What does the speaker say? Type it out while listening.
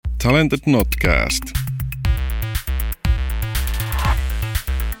Talented Notcast.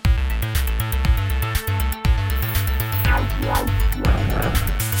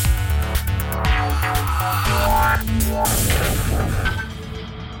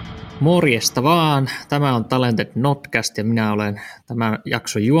 Morjesta vaan. Tämä on Talented Notcast ja minä olen tämän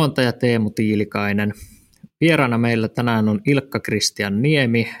jakson juontaja Teemu Tiilikainen. Vieraana meillä tänään on Ilkka-Cristian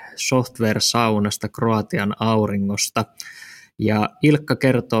Niemi Software-saunasta Kroatian auringosta. Ja Ilkka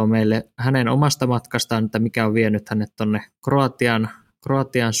kertoo meille hänen omasta matkastaan, että mikä on vienyt hänet tuonne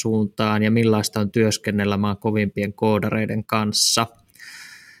Kroatian suuntaan ja millaista on työskennellä maan kovimpien koodareiden kanssa.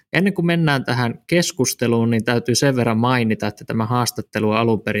 Ennen kuin mennään tähän keskusteluun, niin täytyy sen verran mainita, että tämä haastattelu on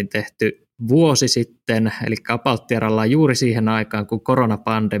alun perin tehty vuosi sitten, eli about juuri siihen aikaan, kun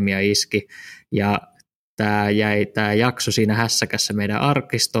koronapandemia iski, ja tämä jakso siinä hässäkässä meidän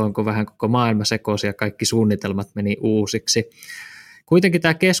arkistoon, kun vähän koko maailma sekosi ja kaikki suunnitelmat meni uusiksi. Kuitenkin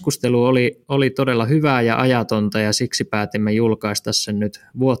tämä keskustelu oli todella hyvää ja ajatonta, ja siksi päätimme julkaista sen nyt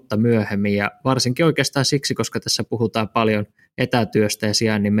vuotta myöhemmin, ja varsinkin oikeastaan siksi, koska tässä puhutaan paljon etätyöstä ja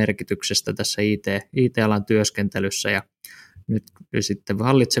sijainnin merkityksestä tässä IT-alan työskentelyssä, ja nyt sitten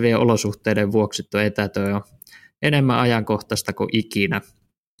hallitsevien olosuhteiden vuoksi tuo etätyö on enemmän ajankohtaista kuin ikinä.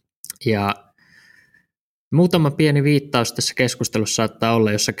 Ja muutama pieni viittaus tässä keskustelussa saattaa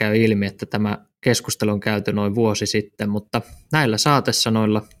olla, jossa käy ilmi, että tämä keskustelu on käyty noin vuosi sitten, mutta näillä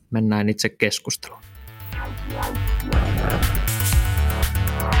saatesanoilla mennään itse keskusteluun.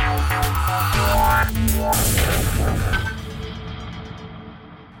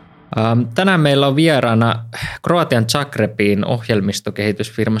 Tänään meillä on vieraana Kroatian Zagrebiin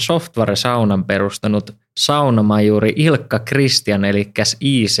ohjelmistokehitysfirma Software-saunan perustanut saunamajuri Ilkka-Cristian eli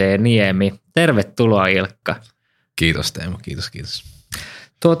IC Niemi. Tervetuloa Ilkka. Kiitos Teemu, kiitos.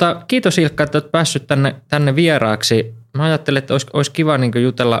 Kiitos Ilkka, että olet päässyt tänne vieraaksi. Mä ajattelin, että olisi kiva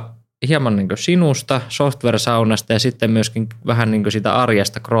jutella hieman sinusta, software-saunasta ja sitten myöskin vähän sitä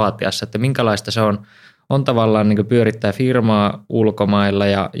arjesta Kroatiassa, että minkälaista se on tavallaan pyörittää firmaa ulkomailla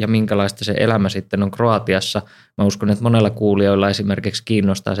ja minkälaista se elämä sitten on Kroatiassa. Mä uskon, että monella kuulijoilla esimerkiksi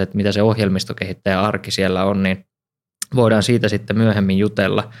kiinnostaa se, että mitä se ohjelmistokehittäjä arki siellä on, niin voidaan siitä sitten myöhemmin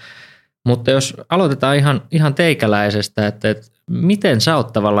jutella. Mutta jos aloitetaan ihan teikäläisestä, että miten sä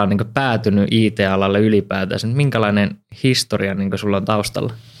oot tavallaan päätynyt IT-alalle ylipäätänsä, minkälainen historia sulla on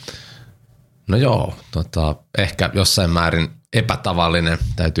taustalla? No joo, ehkä jossain määrin epätavallinen,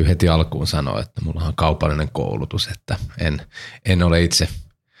 täytyy heti alkuun sanoa, että mulla on kaupallinen koulutus, että en ole itse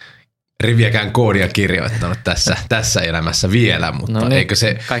riviäkään koodia kirjoittanut tässä elämässä vielä, mutta no niin, eikö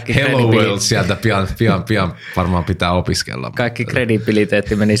se Hello World sieltä pian varmaan pitää opiskella. Kaikki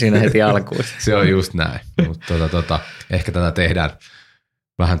kredibiliteetti meni siinä heti alkuun. Se on just näin, mutta ehkä tätä tehdään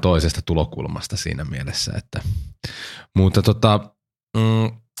vähän toisesta tulokulmasta siinä mielessä, mutta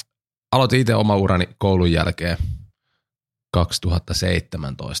aloitin itse oma urani koulun jälkeen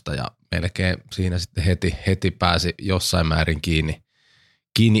 2017 ja melkein siinä sitten heti pääsi jossain määrin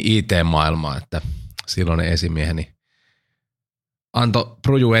kiinni IT-maailmaan, että silloinen esimieheni antoi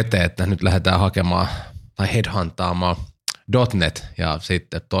pruju eteen, että nyt lähdetään hakemaan tai headhuntaamaan .NET ja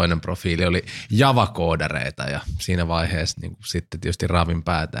sitten toinen profiili oli Java-koodareita ja siinä vaiheessa sitten tietysti raavin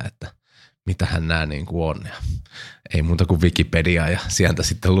päätä, että mitähän nämä on. Ja ei muuta kuin Wikipedia ja sieltä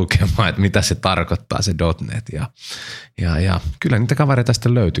sitten lukemaan, että mitä se tarkoittaa se .NET. Ja kyllä niitä kavereita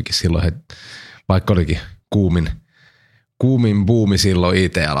sitten löytyikin silloin, vaikka olikin kuumin buumi silloin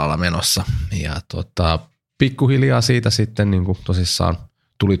IT-alalla menossa. Ja pikkuhiljaa siitä sitten tosissaan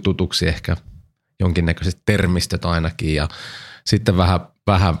tuli tutuksi ehkä jonkinnäköiset termistöt ainakin ja sitten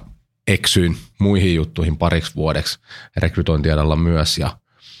vähän eksyin muihin juttuihin pariksi vuodeksi rekrytointialalla myös ja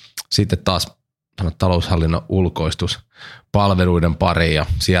sitten taas taloushallinnon ulkoistuspalveluiden pariin ja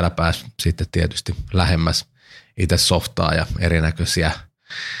siellä pääsi sitten tietysti lähemmäs itse softaa ja erinäköisiä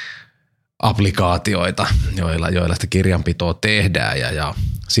applikaatioita, joilla sitä kirjanpitoa tehdään ja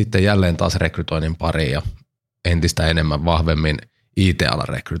sitten jälleen taas rekrytoinnin pariin ja entistä enemmän vahvemmin IT-alan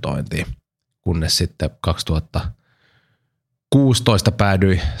rekrytointiin, kunnes sitten 2016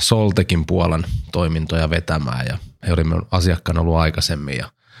 päädyin Soltekin Puolan toimintoja vetämään ja he oli minun asiakkaana ollut aikaisemmin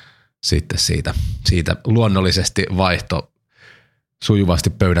ja sitten siitä luonnollisesti vaihto sujuvasti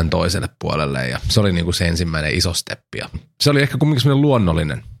pöydän toiselle puolelle ja se oli se ensimmäinen iso steppi. Ja se oli ehkä kumminkin semmoinen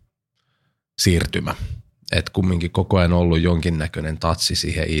luonnollinen siirtymä, että kumminkin koko ajan ollut jonkinnäköinen tatsi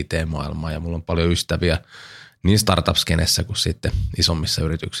siihen IT-maailmaan ja mulla on paljon ystäviä niin startup-skenessä kuin sitten isommissa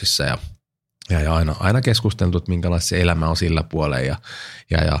yrityksissä ja aina keskusteltu, että minkälaista se elämä on sillä puolella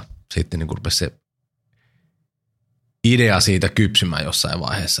ja sitten rupesi se idea siitä kypsymään jossain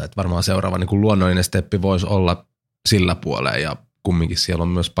vaiheessa, että varmaan seuraava luonnollinen steppi voisi olla sillä puolella ja kumminkin siellä on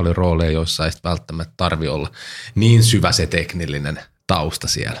myös paljon rooleja, joissa ei välttämättä tarvi olla niin syvä se teknillinen tausta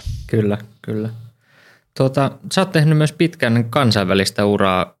siellä. Kyllä, kyllä. Sä oot tehnyt myös pitkään kansainvälistä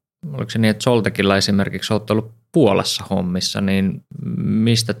uraa. Oliko se niin, että Soltekilla esimerkiksi oot ollut Puolassa hommissa, niin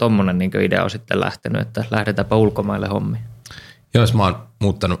mistä tommonen niin idea on sitten lähtenyt, että lähdetäänpä ulkomaille hommiin? Joo, mä oon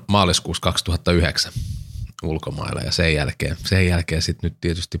muuttanut maaliskuussa 2009 ulkomaille ja sen jälkeen sitten nyt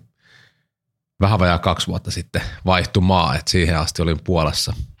tietysti vähän vajaa 2 vuotta sitten vaihtui maa, että siihen asti olin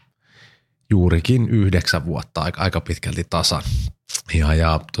Puolassa juurikin 9 vuotta, aika pitkälti tasan.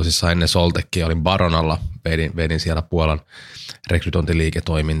 Ja tosissaan ennen Soltekia olin Baronalla, vedin siellä Puolan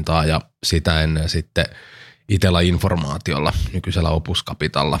rekrytointiliiketoimintaa ja sitä ennen sitten Itella Informaatiolla, nykyisellä Opus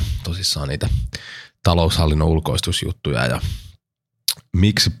Capitalla, tosissaan niitä taloushallinnon ulkoistusjuttuja. Ja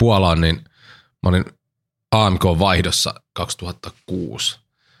miksi Puolaan, niin mä olin AMK-vaihdossa 2006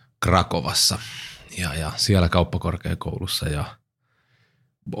 Krakovassa ja siellä kauppakorkeakoulussa ja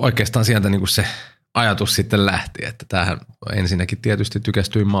oikeastaan sieltä niin kuin se ajatus sitten lähti, että tämähän ensinnäkin tietysti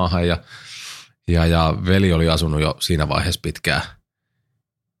tykästyin maahan ja veli oli asunut jo siinä vaiheessa pitkään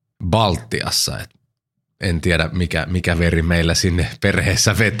Baltiassa, et en tiedä mikä veri meillä sinne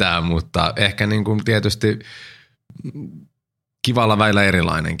perheessä vetää, mutta ehkä niin kuin tietysti kivalla väillä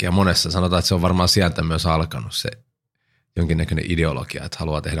erilainenkin ja monessa sanotaan, että se on varmaan sieltä myös alkanut se jonkinnäköinen ideologia, että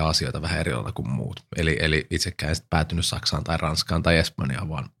haluaa tehdä asioita vähän eri lailla kuin muut. Eli itsekään en sitten päätynyt Saksaan tai Ranskaan tai Espanjaan,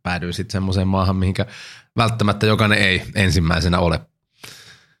 vaan päädyin sitten semmoiseen maahan, mihinkä välttämättä jokainen ei ensimmäisenä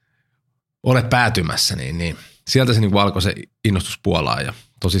ole päätymässä. Niin. Sieltä se niin kuin alkoi se innostus Puolaan ja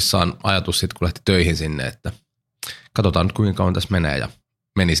tosissaan ajatus sitten, kun lähti töihin sinne, että katsotaan nyt kuinka kauan tässä menee ja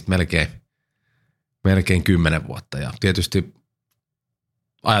meni sitten melkein 10 vuotta ja tietysti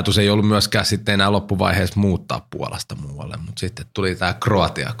ajatus ei ollut myöskään sitten enää loppuvaiheessa muuttaa Puolasta muualle, mutta sitten tuli tämä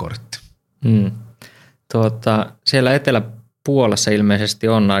Kroatia-kortti. Siellä Etelä-Puolassa ilmeisesti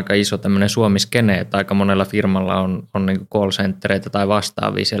on aika iso tämmöinen Suomi-skene, että aika monella firmalla on niin call centereitä tai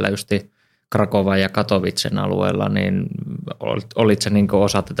vastaavia siellä just Krakovan ja Katowicen alueella, niin olit sä niin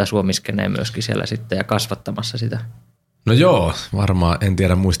osa tätä Suomi-skeneä myöskin siellä sitten ja kasvattamassa sitä? No joo, varmaan en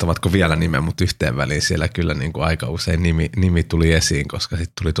tiedä muistavatko vielä nimen, mutta yhteen väliin siellä kyllä niin kuin aika usein nimi tuli esiin, koska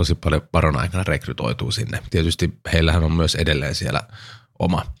sitten tuli tosi paljon Baron aikana rekrytoituu sinne. Tietysti heillähän on myös edelleen siellä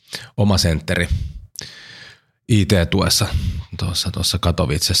oma sentteri IT-tuessa tuossa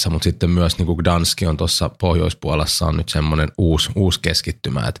Katowicessa, mutta sitten myös niin kuin Gdanski on tuossa Pohjoispuolassa on nyt semmoinen uusi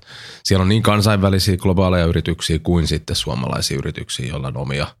keskittymä, että siellä on niin kansainvälisiä globaaleja yrityksiä kuin sitten suomalaisia yrityksiä, joilla on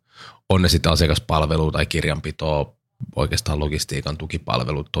omia, on ne sitten asiakaspalvelua tai kirjanpitoa, oikeastaan logistiikan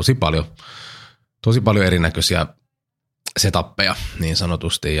tukipalvelut, tosi paljon erinäköisiä setappeja niin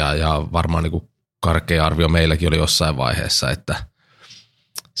sanotusti ja varmaan niin kuin karkea arvio meilläkin oli jossain vaiheessa, että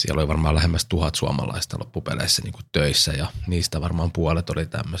siellä oli varmaan lähemmäs 1000 suomalaista loppupeleissä niin kuin töissä ja niistä varmaan puolet oli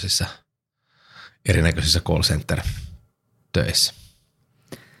tämmöisissä erinäköisissä call center töissä.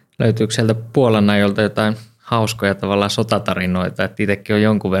 Löytyykö sieltä Puolan ajolta jotain hauskoja tavallaan sotatarinoita, että itsekin on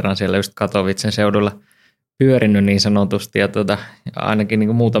jonkun verran siellä just Katowicen seudulla pyörinyt niin sanotusti ja ainakin niin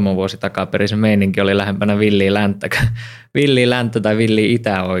kuin muutama vuosi takaperin se meininki oli lähempänä villiä länttä tai villiä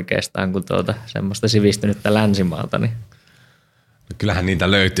itää oikeastaan kuin semmoista sivistynyttä länsimaalta. Niin. No kyllähän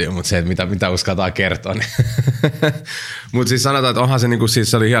niitä löytyy, mutta se, että mitä uskaltaa kertoa. Niin. Mutta siis sanotaan, että onhan se, niin kuin,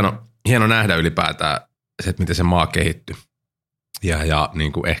 siis se oli hieno nähdä ylipäätään se, että miten se maa kehittyi. Ja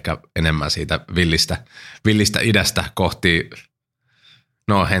niin kuin ehkä enemmän siitä villistä idästä kohti.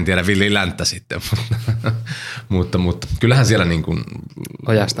 No en tiedä villiä länttä sitten, mutta kyllähän siellä niin kuin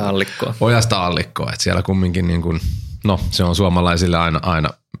ojasta allikkoa, että siellä kumminkin niin kuin, no se on suomalaisille aina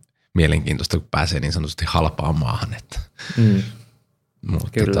mielenkiintoista, kun pääsee niin sanotusti halpaan maahan. Että. Mutta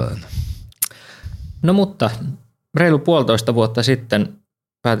kyllä. No mutta reilu 1,5 vuotta sitten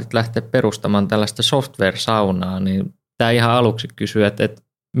päätit lähteä perustamaan tällaista software-saunaa, niin tämä ihan aluksi kysyy, että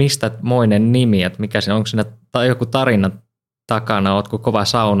mistä moinen nimi, että mikä se onko siinä joku tarina takana, ootko kova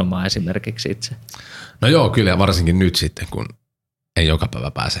saunomaan esimerkiksi itse? No joo, kyllä varsinkin nyt sitten, kun ei joka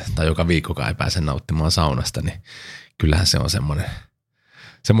päivä pääse tai joka viikkokaan ei pääse nauttimaan saunasta, niin kyllähän se on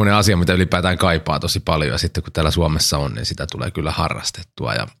semmoinen asia, mitä ylipäätään kaipaa tosi paljon ja sitten kun täällä Suomessa on, niin sitä tulee kyllä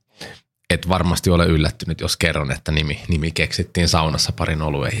harrastettua ja et varmasti ole yllättynyt, jos kerron, että nimi keksittiin saunassa parin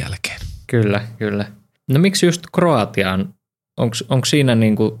oluen jälkeen. Kyllä. No miksi just Kroatiaan? Onko siinä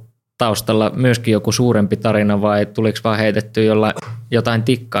niinku taustalla myöskin joku suurempi tarina vai tuliko vaan heitetty jotain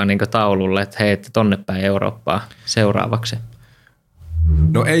tikkaa niin taululle, että hei, että tonne päin Eurooppaa seuraavaksi?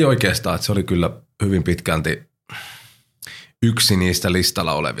 No ei oikeastaan, että se oli kyllä hyvin pitkälti yksi niistä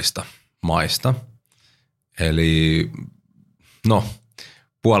listalla olevista maista. Eli no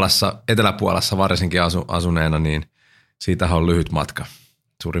Etelä-Puolassa varsinkin asuneena, niin siitähän on lyhyt matka.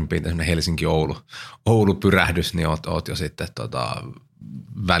 Suurin piirtein Helsinki-Oulu-pyrähdys, niin oot jo sitten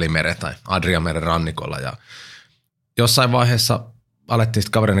Välimeren tai Adriameren rannikolla. Ja jossain vaiheessa alettiin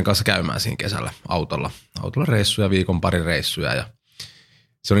sitten kavereiden kanssa käymään siinä kesällä autolla reissuja, viikon pari reissuja. Ja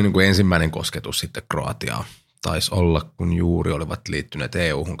se oli niin kuin ensimmäinen kosketus sitten Kroatiaan. Taisi olla, kun juuri olivat liittyneet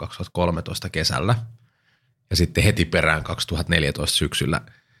EU-hun 2013 kesällä. Ja sitten heti perään 2014 syksyllä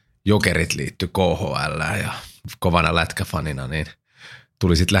Jokerit liittyi KHL ja kovana lätkäfanina, niin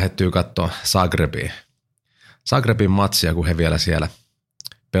tuli sitten lähdettyä katsoa Zagrebin matsia, kun he vielä siellä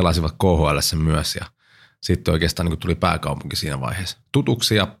pelasivat KHL:ssä myös. Ja sitten oikeastaan niin tuli pääkaupunki siinä vaiheessa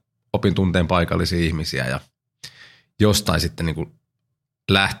tutuksi ja opin tunteen paikallisia ihmisiä. Ja jostain sitten niin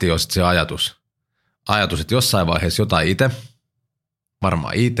lähti jo sitten se ajatus, että jossain vaiheessa jotain itse,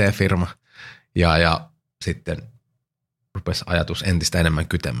 varmaan IT-firma, ja sitten rupesi ajatus entistä enemmän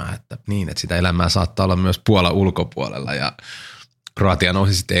kytemään, että sitä elämää saattaa olla myös Puolan ulkopuolella, ja Kroatia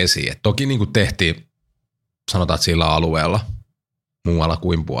nousi sitten esiin. Et toki niin kuin tehtiin, sanotaan, että sillä alueella, muualla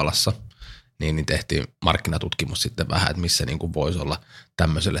kuin Puolassa, niin tehtiin markkinatutkimus sitten vähän, että missä niin kuin voisi olla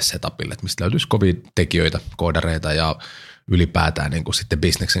tämmöiselle setupille, että mistä löytyisi kovia tekijöitä, koodareita, ja ylipäätään niin kuin sitten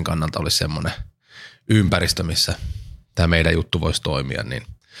bisneksen kannalta olisi semmoinen ympäristö, missä tämä meidän juttu voisi toimia, niin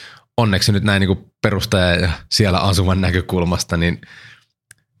onneksi nyt näin niin kuin perustaja ja siellä asuvan näkökulmasta, niin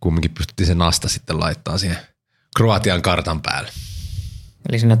kumminkin pystyttiin se nasta sitten laittaa siihen Kroatian kartan päälle.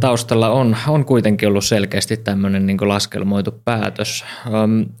 Eli siinä taustalla on kuitenkin ollut selkeästi tämmöinen niin kuin laskelmoitu päätös.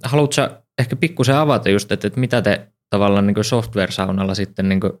 Haluatko ehkä pikkusen avata just, että mitä te tavallaan niin kuin software-saunalla sitten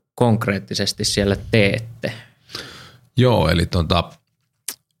niin kuin konkreettisesti siellä teette? Joo, eli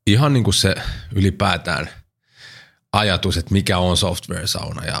ihan niin kuin se ylipäätään ajatus, että mikä on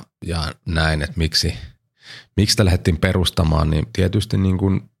software-sauna ja näin, että miksi sitä lähdettiin perustamaan, niin tietysti niin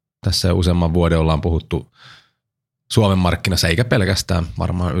kuin tässä jo useamman vuoden ollaan puhuttu Suomen markkinassa, eikä pelkästään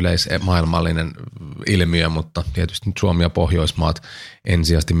varmaan yleismaailmallinen ilmiö, mutta tietysti nyt Suomi ja Pohjoismaat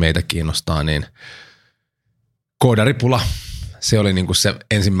ensisijaisesti meitä kiinnostaa, niin koodaripula, se oli niin kuin se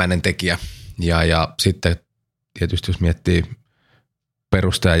ensimmäinen tekijä ja sitten tietysti jos miettii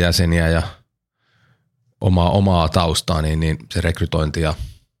perustajajäseniä ja omaa taustaa, niin se rekrytointi ja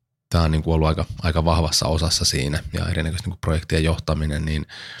tämä on niin kuin ollut aika vahvassa osassa siinä ja erinäköisesti niin kuin projektien johtaminen, niin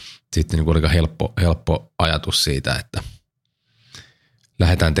sitten niin kuin oli helppo ajatus siitä, että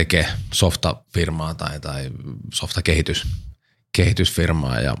lähdetään tekemään softa-firmaa tai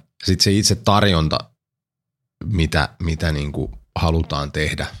softa-kehitysfirmaa ja sitten se itse tarjonta, mitä niin kuin halutaan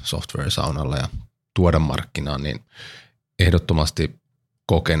tehdä software-saunalla ja tuoda markkinaan, niin ehdottomasti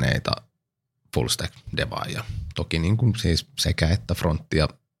kokeneita full stack devaajia. Toki niin kuin siis sekä että fronttia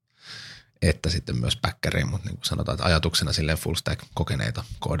että sitten myös backeria, mutta niin kuin sanotaan, että ajatuksena silleen full stack kokeneita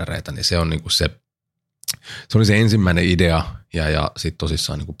koodareita, niin se on niin kuin se oli se ensimmäinen idea ja sitten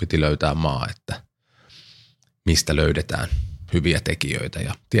tosissaan niin kuin piti löytää että mistä löydetään hyviä tekijöitä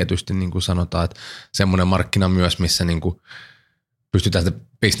ja tietysti niin kuin sanotaan, että semmoinen markkina myös, missä niin kuin pystytään sitä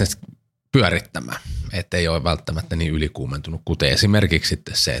business pyörittämään, ettei ole välttämättä niin ylikuumentunut, kuten esimerkiksi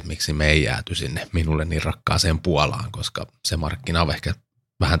sitten se, että miksi me ei jääty sinne minulle niin rakkaaseen Puolaan, koska se markkina on ehkä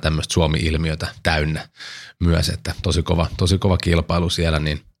vähän tämmöistä Suomi-ilmiötä täynnä myös, että tosi kova kilpailu siellä,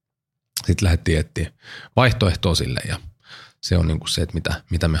 niin sitten lähdettiin etsiä vaihtoehtoa sille ja se on niin kuin se, että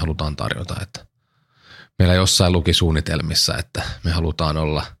mitä me halutaan tarjota, että meillä jossain luki suunnitelmissa, että me halutaan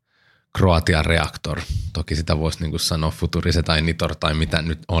olla Kroatian reaktor. Toki sitä voisi niin kuin sanoa Futurise tai Nitor tai mitä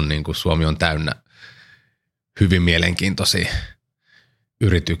nyt on, niin kuin Suomi on täynnä hyvin mielenkiintoisia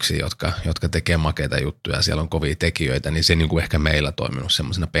yrityksiä, jotka tekee makeita juttuja, siellä on kovia tekijöitä, niin se niin kuin ehkä meillä toiminut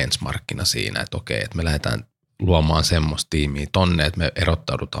semmoisena benchmarkkina siinä, että okei, että me lähdetään luomaan semmoista tiimiä tonne, että me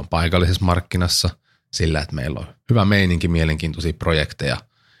erottaudutaan paikallisessa markkinassa sillä, että meillä on hyvä meininki, mielenkiintoisia projekteja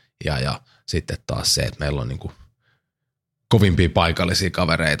ja sitten taas se, että meillä on niin kuin kovimpia paikallisia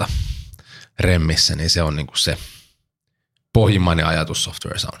kavereita remmissä, niin se on niin kuin se pohjimmainen ajatus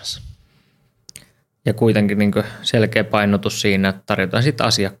software-saunassa. Ja kuitenkin niin kuin selkeä painotus siinä, että tarjotaan sitten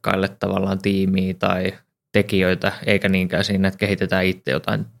asiakkaille tavallaan tiimiä tai tekijöitä, eikä niinkään siinä, että kehitetään itse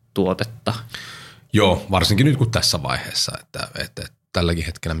jotain tuotetta. Joo, varsinkin nyt kun tässä vaiheessa, että tälläkin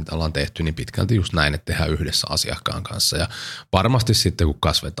hetkellä, mitä ollaan tehty, niin pitkälti just näin, että tehdään yhdessä asiakkaan kanssa. Ja varmasti sitten, kun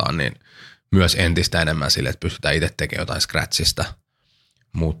kasvetaan, niin myös entistä enemmän sille, että pystytään itse tekemään jotain scratchista,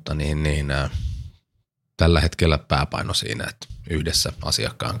 mutta tällä hetkellä pääpaino siinä, että yhdessä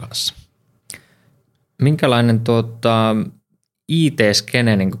asiakkaan kanssa. Minkälainen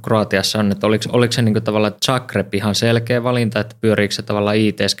IT-skene niin kuin Kroatiassa on, että oliko se niin kuin tavallaan Zagreb ihan selkeä valinta, että pyöriikö se tavallaan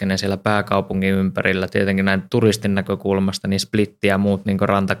IT-skene siellä pääkaupungin ympärillä, tietenkin näin turistin näkökulmasta, niin Split ja muut niin kuin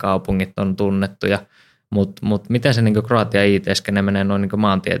rantakaupungit on tunnettuja, Mut miten se niin Kroatian IT-skene menee noin niin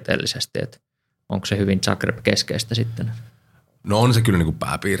maantieteellisesti, että onko se hyvin Zagreb-keskeistä sitten? No on se kyllä niin kuin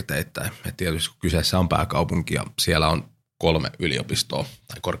pääpiirteittäin. Et tietysti kun kyseessä on pääkaupunki ja siellä on 3 yliopistoa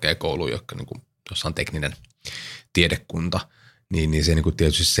tai korkeakoulua, jossa on tekninen tiedekunta, niin se niin kuin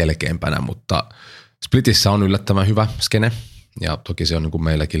tietysti selkeämpänä, mutta Splitissä on yllättävän hyvä skene ja toki se on niin kuin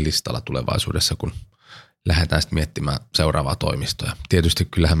meilläkin listalla tulevaisuudessa, kun lähdetään sitten miettimään seuraavaa toimistoa. Tietysti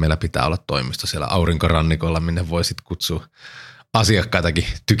kyllähän meillä pitää olla toimisto siellä aurinkorannikolla, minne voi sitten kutsua asiakkaitakin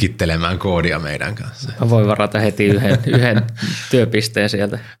tykittelemään koodia meidän kanssa. Mä voin varata heti yhden työpisteen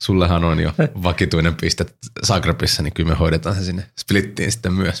sieltä. Sullehan on jo vakituinen piste Zagrebissa, niin kyllä me hoidetaan se sinne Splittiin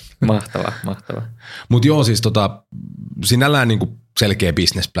sitten myös. Mahtavaa. Mutta joo, siis sinällään niin kuin selkeä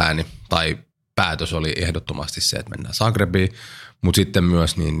businessplani tai päätös oli ehdottomasti se, että mennään Zagrebiin, mutta sitten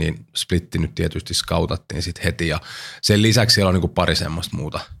myös niin Splitti nyt tietysti skautattiin sitten heti ja sen lisäksi siellä on niin kuin pari semmoista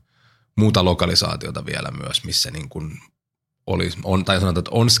muuta lokalisaatiota vielä myös, missä niin kuin tai sanotaan,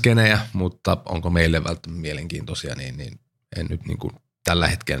 että on skenejä, mutta onko meille välttämättä mielenkiintoisia, niin en nyt niin kuin tällä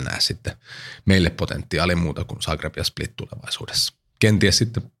hetkellä näe sitten meille potentiaalia muuta kuin Zagreb ja Split tulevaisuudessa. Kenties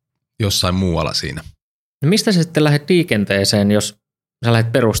sitten jossain muualla siinä. No mistä sä sitten lähdet liikenteeseen, jos sä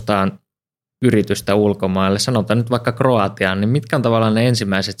lähdet perustamaan yritystä ulkomaille, sanotaan nyt vaikka Kroatiaan, niin mitkä on tavallaan ne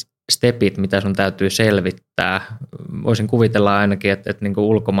ensimmäiset stepit, mitä sun täytyy selvittää? Voisin kuvitella ainakin, että niin kuin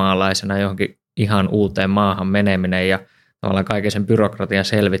ulkomaalaisena johonkin ihan uuteen maahan meneminen ja tavallaan kaiken sen byrokratian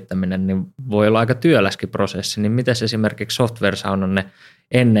selvittäminen, niin voi olla aika työläskin prosessi. Niin miten esimerkiksi Software Saunan ne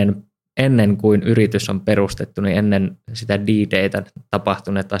ennen kuin yritys on perustettu, niin ennen sitä D-Daytä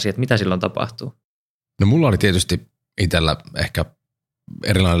tapahtuneet asiat, mitä silloin tapahtuu? No mulla oli tietysti itsellä ehkä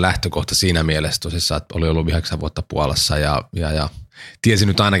erilainen lähtökohta siinä mielessä tosissaan, että oli ollut 9 vuotta Puolassa ja tiesin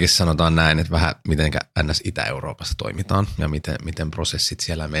nyt ainakin sanotaan näin, että vähän miten NS Itä-Euroopassa toimitaan ja miten prosessit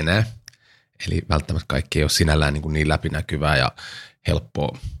siellä menee. Eli välttämättä kaikki ei ole sinällään niin läpinäkyvää ja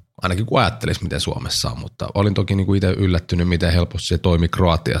helppoa, ainakin kun ajattelisi, miten Suomessa on, mutta olin toki niin kuin itse yllättynyt, miten helposti se toimi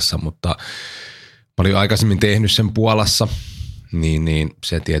Kroatiassa, mutta mä olin aikaisemmin tehnyt sen Puolassa, niin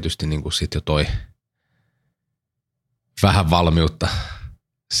se tietysti niin kuin sit jo toi vähän valmiutta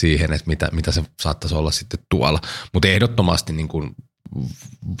siihen, että mitä se saattaisi olla sitten tuolla, mutta ehdottomasti niin kuin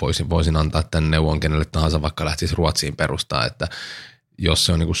voisin antaa tämän neuvon kenelle tahansa, vaikka lähtisi Ruotsiin perustaa, että jos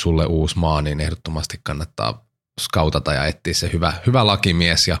se on niin kuin sulle uusi maa, niin ehdottomasti kannattaa skautata ja etsiä se hyvä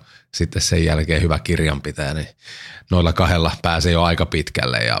lakimies ja sitten sen jälkeen hyvä kirjanpitäjä, niin noilla 2 pääsee jo aika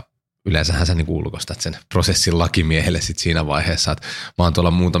pitkälle ja yleensähän sä niin kuin ulkoistat sen prosessin lakimiehelle sitten siinä vaiheessa, että mä oon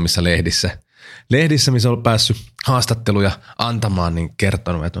tuolla muutamissa lehdissä, missä on päässyt haastatteluja antamaan, niin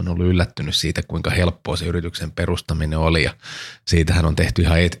kertonut, että on ollut yllättynyt siitä, kuinka helppoa se yrityksen perustaminen oli ja siitähän on tehty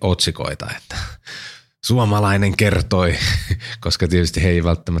ihan otsikoita, että suomalainen kertoi, koska tietysti he ei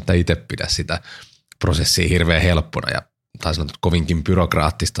välttämättä itse pidä sitä prosessia hirveän helppona ja tai sanotaan, kovinkin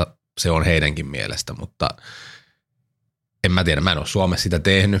byrokraattista se on heidänkin mielestä, mutta en mä tiedä, mä en ole Suomessa sitä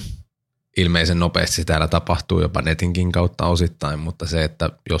tehnyt. Ilmeisen nopeasti se täällä tapahtuu jopa netinkin kautta osittain, mutta se, että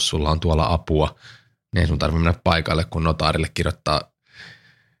jos sulla on tuolla apua, niin ei sun tarvitse mennä paikalle, kun notaarille kirjoittaa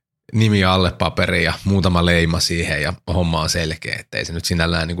nimi alle paperiin ja muutama leima siihen ja homma on selkeä, että ei se nyt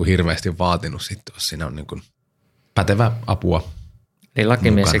sinällään niin kuin hirveästi vaatinut sitten, jos siinä on niin kuin pätevä apua. Eli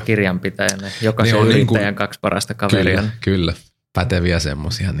lakimies mukana. Ja kirjanpitäjänä, jokaisen yrittäjän niin kuin 2 parasta kaveria. Kyllä, päteviä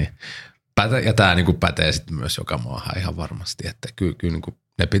semmoisia. Niin ja tämä niin kuin pätee sitten myös joka maahan ihan varmasti, että kyllä niin kuin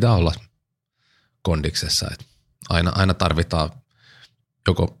ne pitää olla kondiksessa, että aina tarvitaan,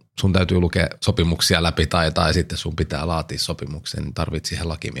 joko sun täytyy lukea sopimuksia läpi tai sitten sun pitää laatia sopimuksia, niin tarvitset siihen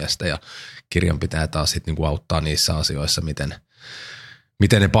lakimiestä ja kirjanpitäjä taas sitten niin auttaa niissä asioissa,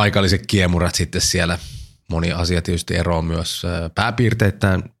 miten ne paikalliset kiemurat sitten siellä, moni asia tietysti eroaa myös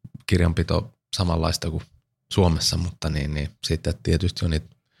pääpiirteittäin kirjanpito samanlaista kuin Suomessa, mutta niin sitten tietysti on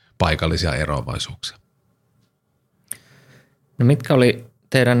niitä paikallisia eroavaisuuksia. No mitkä oli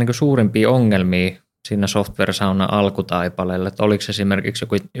teidän niin kuin suurimpia ongelmia siinä Software Saunan alkutaipaleella? Että oliko esimerkiksi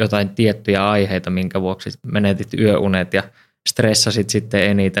jotain tiettyjä aiheita, minkä vuoksi menetit yöunet ja stressasit sitten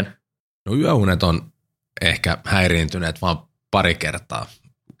eniten? No yöunet on ehkä häiriintyneet vaan pari kertaa.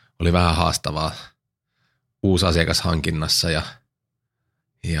 Oli vähän haastavaa uusi asiakashankinnassa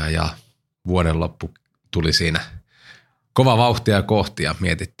ja vuoden loppu tuli siinä kova vauhtia kohti ja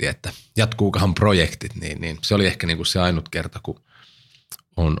mietittiin, että jatkuukohan projektit, niin se oli ehkä niin kuin se ainut kerta, kun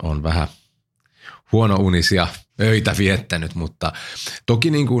on vähän huonounisia öitä viettänyt, mutta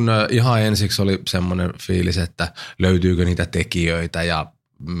toki niin kuin ihan ensiksi oli semmoinen fiilis, että löytyykö niitä tekijöitä ja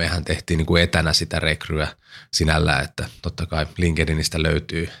mehän tehtiin niin kuin etänä sitä rekryä sinällään, että totta kai LinkedInistä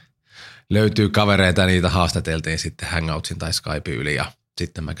löytyy kavereita ja niitä haastateltiin sitten Hangoutsin tai Skypein yli ja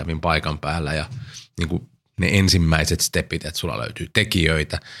sitten mä kävin paikan päällä ja niin kuin ne ensimmäiset stepit, että sulla löytyy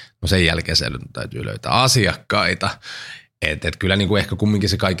tekijöitä, no sen jälkeen se täytyy löytää asiakkaita, että kyllä niin kuin ehkä kumminkin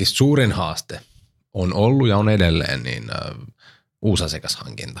se kaikista suurin haaste on ollut ja on edelleen niin uusi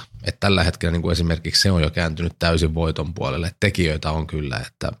asiakashankinta. Että tällä hetkellä niin kuin esimerkiksi se on jo kääntynyt täysin voiton puolelle, että tekijöitä on kyllä,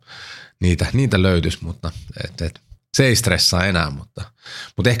 että niitä löytyisi, mutta se ei stressaa enää,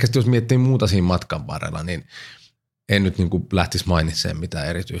 mutta ehkä jos miettii muuta siinä matkan varrella, niin en nyt niin kuin lähtisi mainitsemaan mitään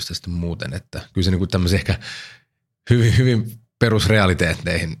erityistä sitten muuten, että kyllä se niin kuin tämmöisiä ehkä hyvin, hyvin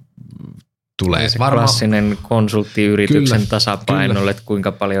perusrealiteetteihin tulee. Se klassinen konsulttiyrityksen tasapainolle, että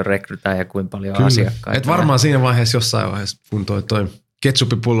kuinka paljon rekrytään ja kuinka paljon asiakkaita. Et varmaan siinä vaiheessa jossain vaiheessa, kun toi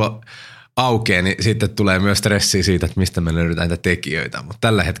ketsuppipullo aukeaa, niin sitten tulee myös stressiä siitä, että mistä me löydetään niitä tekijöitä, mutta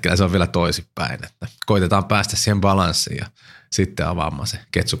tällä hetkellä se on vielä toisinpäin, että koitetaan päästä siihen balanssiin ja sitten avaamaan se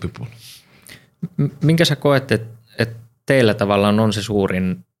ketsuppipullo. Minkä sä koet, että teillä tavallaan on se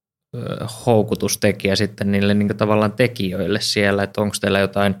suurin houkutustekijä sitten niille niin tavallaan tekijöille siellä, että onko teillä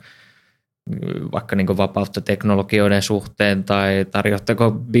jotain vaikka niin vapautta teknologioiden suhteen tai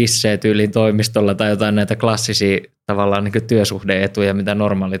tarjottako bissejä tyyliin toimistolla tai jotain näitä klassisia tavallaan niin työsuhde-etuja, mitä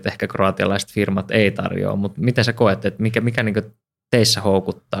normaalit ehkä kroatialaiset firmat ei tarjoa, mutta miten sä koet, että mikä niin teissä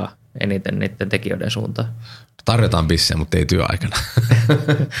houkuttaa eniten niiden tekijöiden suuntaan? Tarjotaan bissejä, mutta ei työaikana.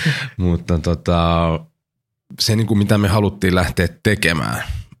 Mutta se, niin kuin mitä me haluttiin lähteä tekemään,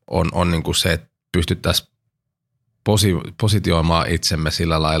 on niin kuin se, että pystyttäisiin positioimaan itsemme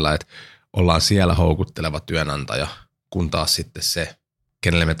sillä lailla, että ollaan siellä houkutteleva työnantaja, kun taas sitten se,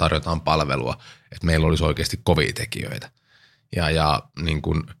 kenelle me tarjotaan palvelua, että meillä olisi oikeasti kovia tekijöitä. Ja niin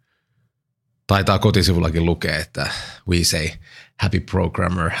kuin taitaa kotisivullakin lukea, että we say happy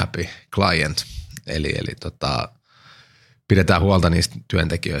programmer, happy client. Eli pidetään huolta niistä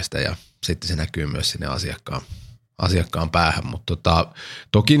työntekijöistä ja sitten se näkyy myös sinne asiakkaan päähän. Mutta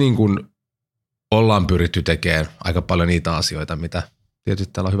toki niin kuin ollaan pyritty tekemään aika paljon niitä asioita, mitä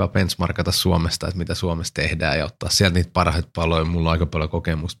tietysti täällä on hyvä benchmarkata Suomesta, että mitä Suomessa tehdään ja ottaa sieltä niitä parhaita paloja. Mulla on aika paljon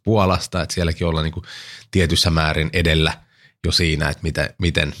kokemusta Puolasta, että sielläkin ollaan niin kuin tietyssä määrin edellä jo siinä, että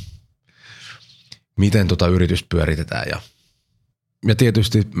miten yritys pyöritetään. Ja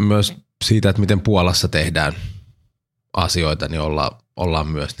tietysti myös siitä, että miten Puolassa tehdään asioita, niin ollaan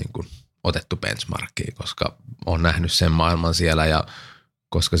myös niin kuin otettu benchmarkkiin, koska on nähnyt sen maailman siellä ja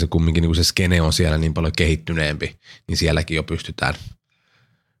koska se kumminkin niin kuin se skene on siellä niin paljon kehittyneempi, niin sielläkin jo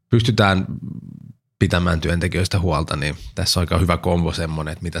pystytään pitämään työntekijöistä huolta, niin tässä on aika hyvä kombo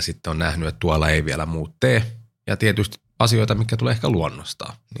semmoinen, että mitä sitten on nähnyt, että tuolla ei vielä muut tee. Ja tietysti asioita, mitkä tulee ehkä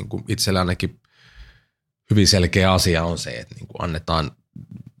luonnostaan. Niin kuin itselle ainakin hyvin selkeä asia on se, että niin kuin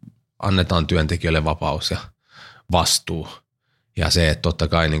annetaan työntekijöille vapaus ja vastuu. Ja se, että totta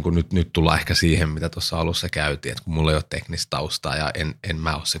kai niin kuin nyt tullaan ehkä siihen, mitä tuossa alussa käytiin, että kun mulla ei ole teknistä taustaa ja en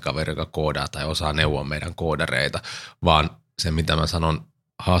mä ole se kaveri, joka koodaa tai osaa neuvoa meidän koodareita, vaan se, mitä mä sanon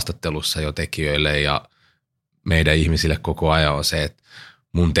haastattelussa jo tekijöille ja meidän ihmisille koko ajan on se, että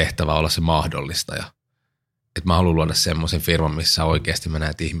mun tehtävä on olla se mahdollistaja. Että mä haluan luoda semmoisen firman, missä oikeasti mä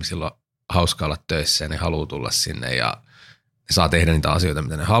näen, että ihmisillä on hauska olla töissä ja ne haluaa tulla sinne ja ne saa tehdä niitä asioita,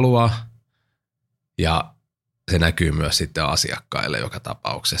 mitä ne haluaa. Ja se näkyy myös sitten asiakkaille joka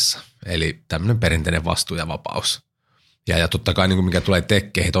tapauksessa. Eli tämmöinen perinteinen vastuu ja vapaus. Ja totta kai niin kuin mikä tulee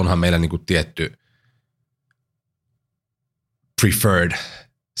tekkeihin, että onhan meillä niin kuin tietty preferred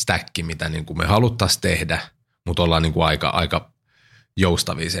stacki, mitä niin kuin me haluttaisiin tehdä, mutta ollaan niin kuin aika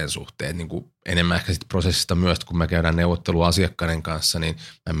joustavia sen suhteen. Niin kuin enemmän ehkä sitten prosessista myös, kun me käydään neuvottelua asiakkaiden kanssa, niin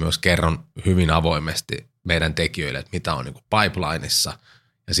mä myös kerron hyvin avoimesti meidän tekijöille, että mitä on niin kuin pipelineissa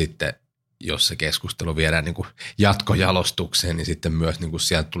ja sitten jos se keskustelu viedään niin kuin jatkojalostukseen, niin sitten myös niin kuin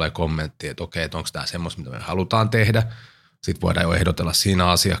sieltä tulee kommentti, että okei, että onko tämä semmoista, mitä me halutaan tehdä. Sitten voidaan jo ehdotella siinä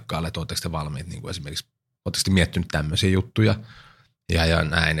asiakkaalle, että oletteko te valmiit niin kuin esimerkiksi, oletteko te miettinyt tämmöisiä juttuja ja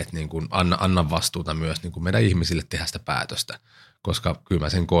näin, että niin kuin annan vastuuta myös niin kuin meidän ihmisille tehdä sitä päätöstä, koska kyllä mä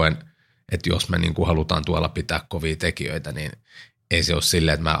sen koen, että jos me niin kuin halutaan tuolla pitää kovia tekijöitä, niin ei se ole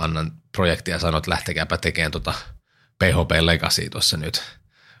silleen, että mä annan projektia ja sanon, että lähtekääpä tekemään PHP Legacy tuossa nyt,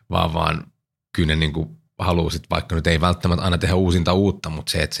 vaan kyllä ne niin kuin haluaa sit, vaikka nyt ei välttämättä aina tehdä uusinta uutta,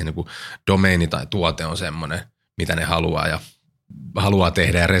 mutta se, että se niin kuin domeini tai tuote on semmoinen, mitä ne haluaa ja haluaa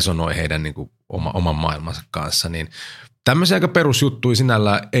tehdä ja resonoi heidän niin kuin oman maailmansa kanssa, niin tämmöisiä aika perusjuttuja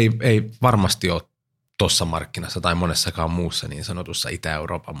sinällä ei varmasti ole tuossa markkinassa tai monessakaan muussa niin sanotussa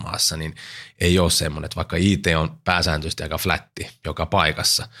Itä-Euroopan maassa, niin ei ole semmoinen, että vaikka IT on pääsääntöisesti aika flätti joka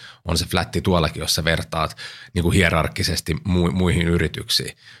paikassa, on se flätti tuollakin, jos sä vertaat niin kuin hierarkkisesti muihin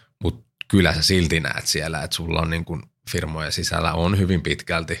yrityksiin, mutta kyllä sä silti näet siellä, että sulla on niin kuin firmojen sisällä on hyvin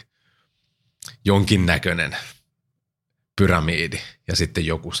pitkälti jonkinnäköinen pyramidi ja sitten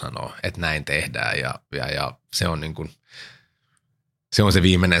joku sanoo, että näin tehdään ja se on niin kuin, se on se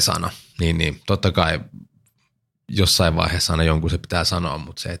viimeinen sana. Niin totta kai jossain vaiheessa aina jonkun se pitää sanoa,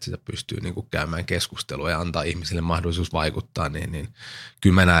 mutta se, että sitä pystyy niin kuin käymään keskustelua ja antaa ihmisille mahdollisuus vaikuttaa, niin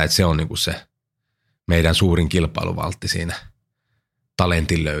kyllä mä näen, että se on niin kuin se meidän suurin kilpailuvaltti siinä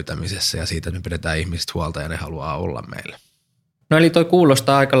talentin löytämisessä ja siitä, että me pidetään ihmiset huolta ja ne haluaa olla meillä. No eli toi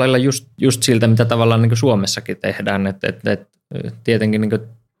kuulostaa aika lailla just siltä, mitä tavallaan niin kuin Suomessakin tehdään, että tietenkin niin kuin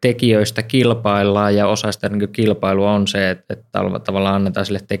tekijöistä kilpaillaan ja osa sitä niin kuin kilpailua on se, että tavallaan annetaan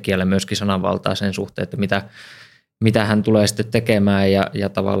sille tekijälle myöskin sananvaltaa sen suhteen, että mitä hän tulee sitten tekemään ja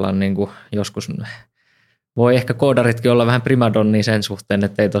tavallaan niin kuin joskus voi ehkä koodaritkin olla vähän primadonnia sen suhteen,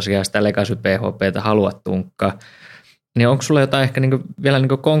 että ei tosiaan sitä legacy PHP:tä halua tunkkaa. Niin onko sulla jotain ehkä niin kuin vielä niin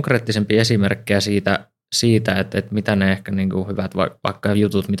kuin konkreettisempia esimerkkejä siitä, että mitä ne ehkä niin kuin hyvät vaikka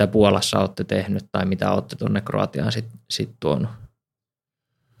jutut, mitä Puolassa olette tehnyt tai mitä olette tuonne Kroatiaan sit tuonut?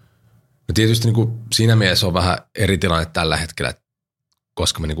 No tietysti niin kuin siinä mielessä on vähän eri tilanne tällä hetkellä,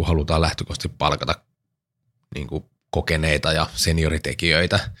 koska me niin kuin halutaan lähtökohtaisesti palkata niin kuin kokeneita ja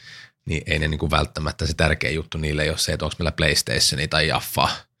senioritekijöitä, niin ei ne niin kuin välttämättä se tärkeä juttu niille ei ole se, että onko meillä PlayStationia tai Jaffaa.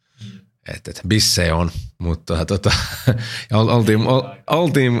 Että bisse on, mutta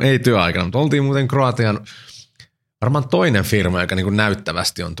oltiin, ei työaikana, mutta oltiin muuten Kroatian varmaan toinen firma, joka niin kuin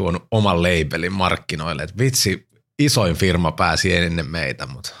näyttävästi on tuonut oman labelin markkinoille. Että vitsi, isoin firma pääsi ennen meitä,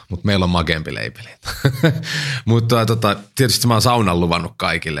 mutta meillä on makeampi labeli. Mutta tietysti mä oon Saunan luvannut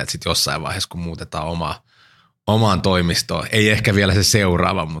kaikille, että sitten jossain vaiheessa, kun muutetaan omaan toimistoon, ei ehkä vielä se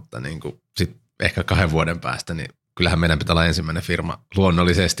seuraava, mutta niin kuin sit ehkä 2 vuoden päästä, niin kyllähän meidän pitää olla ensimmäinen firma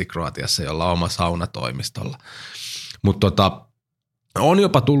luonnollisesti Kroatiassa, jolla on oma saunatoimistolla. Mutta on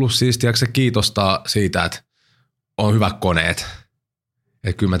jopa tullut siis, tiedätkö, kiitosta siitä, että on hyvät koneet.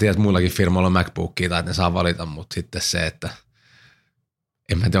 Et kyllä mä tiedän, että muillakin firmoilla on MacBookia tai että ne saa valita, mutta sitten se, että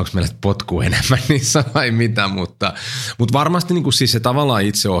en mä tiedä, onko meillä potkuu enemmän niissä vai mitä, mutta varmasti niin kuin siis se tavallaan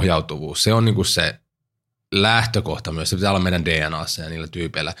itseohjautuvuus, se on niin kuin se lähtökohta myös. Se pitää olla meidän DNAssa ja niillä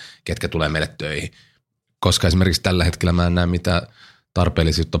tyypeillä, ketkä tulee meille töihin. Koska esimerkiksi tällä hetkellä mä en näe mitään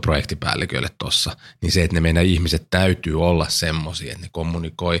tarpeellisuutta projektipäälliköille tossa, niin se, että ne meidän ihmiset täytyy olla semmoisia, että ne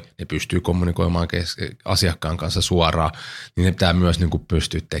kommunikoi, ne pystyy kommunikoimaan asiakkaan kanssa suoraan, niin ne pitää myös niin kuin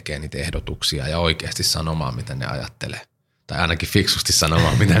pystyä tekemään niitä ehdotuksia ja oikeasti sanomaan, mitä ne ajattelee. Tai ainakin fiksusti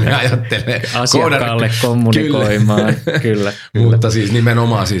sanomaan, mitä ne ajattelee. Asiakkaalle kommunikoimaan, kyllä. Mutta siis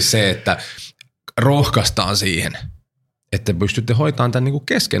nimenomaan siis se, että rohkaistaan siihen, että pystytte hoitamaan tämän niin kuin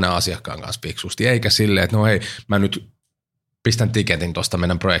keskenään asiakkaan kanssa fiksusti, eikä silleen, että no hei, mä nyt pistän tiketin tuosta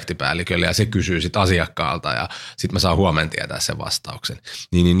meidän projektipäällikölle ja se kysyy sitten asiakkaalta ja sitten mä saan huomenna tietää sen vastauksen.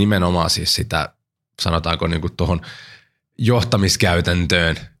 Niin nimenomaan siis sitä, sanotaanko niin kuin tuohon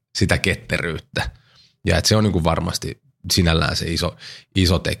johtamiskäytäntöön sitä ketteryyttä. Ja että se on niin kuin varmasti sinällään se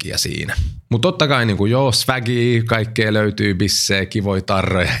iso tekijä siinä. Mutta totta kai niin kuin joo, swagia, kaikkea löytyy, bissejä, kivoja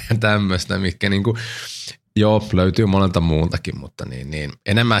tarroja ja tämmöistä, mitkä niin kuin joo, löytyy monelta muultakin, mutta niin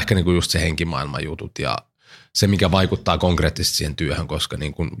enemmän ehkä niin kuin just se henkimaailman jutut ja se, mikä vaikuttaa konkreettisesti siihen työhön, koska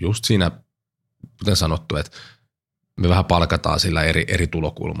niin kuin just siinä, kuten sanottu, että me vähän palkataan sillä eri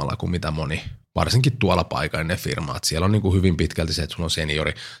tulokulmalla kuin mitä moni, varsinkin tuolla paikallinen firma, että siellä on niin kuin hyvin pitkälti se, että sulla on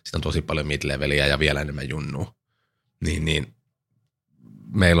seniori, sitten on tosi paljon mid-leveliä ja vielä enemmän junnua, niin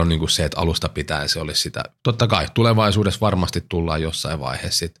meillä on niin kuin se, että alusta pitäen se olisi sitä, totta kai tulevaisuudessa varmasti tullaan jossain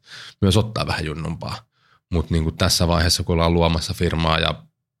vaiheessa sit myös ottaa vähän junnumpaa. Mutta niin tässä vaiheessa, kun ollaan luomassa firmaa ja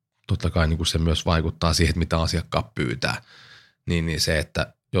totta kai niin se myös vaikuttaa siihen, että mitä asiakkaat pyytää, niin se,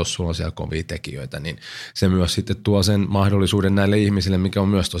 että jos sulla on siellä kovia tekijöitä, niin se myös sitten tuo sen mahdollisuuden näille ihmisille, mikä on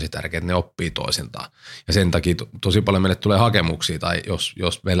myös tosi tärkeää, että ne oppii toisiltaan. Ja sen takia tosi paljon meille tulee hakemuksia, tai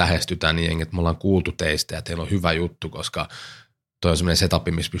jos me lähestytään niin, että me ollaan kuultu teistä ja teillä on hyvä juttu, koska toi on sellainen setup,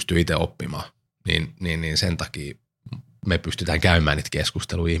 missä pystyy itse oppimaan, niin sen takia me pystytään käymään niitä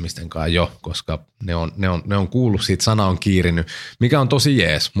keskusteluja ihmisten kanssa jo, koska ne on kuullut siitä, sana on kiirinyt, mikä on tosi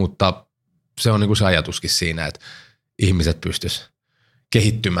jees, mutta se on niin kuin se ajatuskin siinä, että ihmiset pystyisivät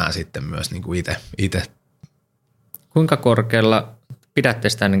kehittymään sitten myös niin kuin itse. Kuinka korkealla pidätte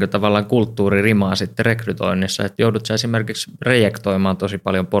sitä niin kuin tavallaan kulttuuririmaa sitten rekrytoinnissa, että joudut sä esimerkiksi rejektoimaan tosi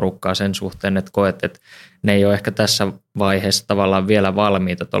paljon porukkaa sen suhteen, että koet, että ne ei ole ehkä tässä vaiheessa tavallaan vielä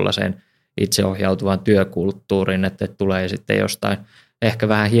valmiita tuollaiseen itseohjautuvan työkulttuurin, että tulee sitten jostain ehkä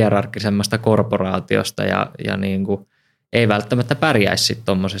vähän hierarkkisemmasta korporaatiosta ja niin kuin ei välttämättä pärjäisi sitten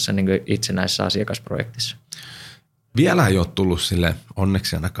tuommoisessa niin kuin itsenäisessä asiakasprojektissa. Vielä ei ole tullut sille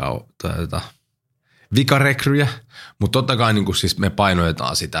onneksi ainakaan vikarekryjä, mutta totta kai niin kuin siis me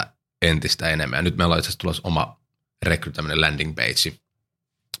painotetaan sitä entistä enemmän. Ja nyt meillä on itse asiassa tulossa oma rekry, tämmöinen landing page,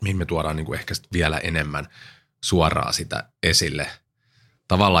 mihin me tuodaan niin kuin ehkä vielä enemmän suoraan sitä esille.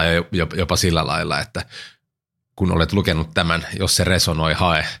 Tavallaan jopa sillä lailla, että kun olet lukenut tämän, jos se resonoi,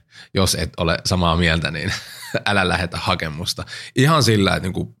 hae. Jos et ole samaa mieltä, niin älä lähetä hakemusta. Ihan sillä, että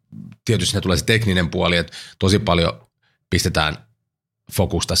niin kuin, tietysti ne tulee se tekninen puoli, että tosi paljon pistetään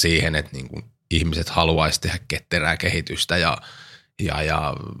fokusta siihen, että niin kuin ihmiset haluaisi tehdä ketterää kehitystä ja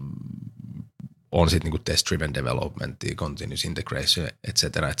on sitten niin test-driven development, continuous integration, et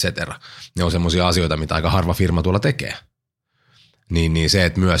cetera. Ne on semmoisia asioita, mitä aika harva firma tuolla tekee. Niin se,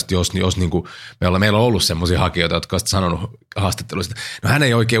 että myös, jos niin kuin, meillä on ollut semmoisia hakijoita, jotka ovat sanonut haastatteluista, no hän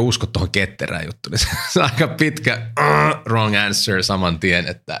ei oikein usko tuohon ketterään juttuun, niin se on aika pitkä wrong answer saman tien,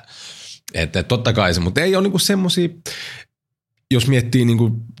 että totta kai se, mutta ei ole niin kuin semmoisia, jos miettii niin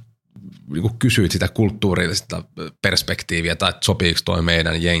kuin kysyit sitä kulttuurillista perspektiiviä tai sopiiko toi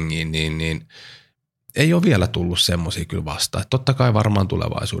meidän jengiin, niin ei ole vielä tullut semmoisia kyllä vastaan. Totta kai varmaan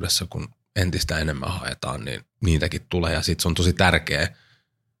tulevaisuudessa, kun entistä enemmän haetaan, niin niitäkin tulee. Ja sitten se on tosi tärkeä.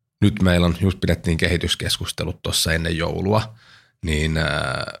 Nyt meillä on, just pidettiin kehityskeskustelut tuossa ennen joulua, niin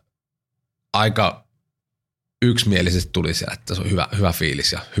aika yksimielisesti tuli siellä, että se on hyvä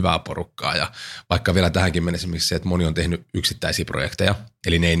fiilis ja hyvää porukkaa. Ja vaikka vielä tähänkin mennessä se, että moni on tehnyt yksittäisiä projekteja,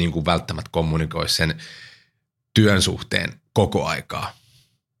 eli ne ei niin kuin välttämättä kommunikoi sen työn suhteen koko aikaa.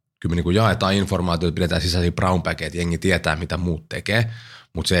 Kyllä me niin kuin jaetaan informaatiota, pidetään sisäisiä brown baggeja, että jengi tietää, mitä muut tekee,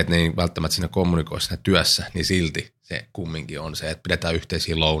 mutta se, että ne ei välttämättä siinä kommunikoi siinä työssä, niin silti se kumminkin on se, että pidetään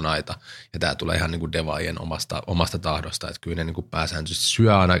yhteisiä lounaita. Ja tämä tulee ihan niin kuin devaajien omasta tahdosta, että kyllä ne niin kuin pääsääntöisesti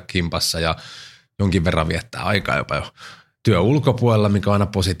syö aina kimpassa ja jonkin verran viettää aikaa jopa jo työ ulkopuolella, mikä on aina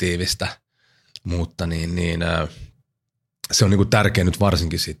positiivista, mutta se on niin kuin tärkeä nyt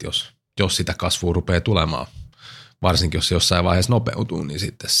varsinkin sit, jos sitä kasvua rupeaa tulemaan. Varsinkin jos se jossain vaiheessa nopeutuu, niin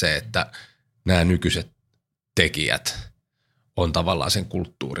sitten se, että nämä nykyiset tekijät on tavallaan sen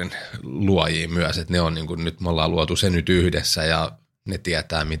kulttuurin luojia myös, että ne on niin kuin, nyt me ollaan luotu se nyt yhdessä ja ne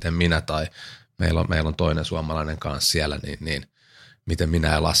tietää, miten minä tai meillä on toinen suomalainen kanssa siellä, niin miten minä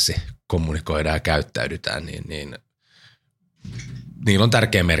ja Lassi kommunikoidaan ja käyttäydytään, niin niillä on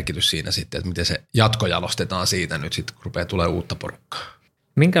tärkeä merkitys siinä sitten, että miten se jatkojalostetaan siitä nyt sitten, kun rupeaa tulemaan uutta porukkaa.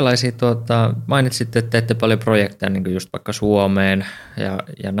 Minkälaisia, mainitsit, että teette paljon projekteja niin kuin just vaikka Suomeen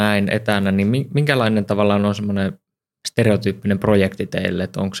ja näin etänä, niin minkälainen tavallaan on semmoinen stereotyyppinen projekti teille,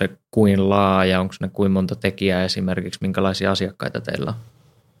 että onko se kuin laaja, onko ne kuin monta tekijää esimerkiksi, minkälaisia asiakkaita teillä on?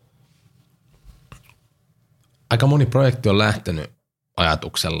 Aika moni projekti on lähtenyt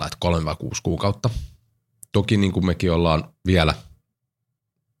ajatuksella, että 3-6 kuukautta. Toki niin kuin mekin ollaan vielä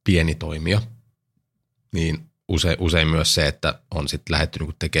pieni toimija, niin usein myös se, että on sitten lähdetty niin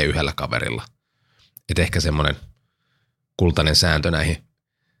kuin tekemään yhdellä kaverilla. Että ehkä semmoinen kultainen sääntö näihin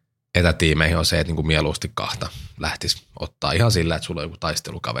etätiimeihin on se, että niin kuin mieluusti kahta lähtisi ottaa ihan sillä, että sulla on joku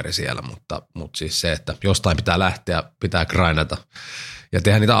taistelukaveri siellä, mutta siis se, että jostain pitää lähteä, pitää grindata ja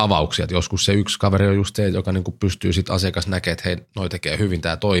tehdä niitä avauksia. Että joskus se yksi kaveri on just se, joka niin kuin pystyy sitten asiakas näkemään, että hei, noi tekee hyvin,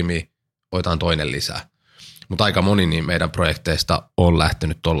 tämä toimii, otetaan toinen lisää. Mutta aika moni niin meidän projekteista on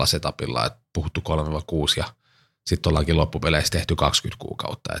lähtenyt tuolla setupilla, että puhuttu 3-6 ja sitten ollaankin loppupeleissä tehty 20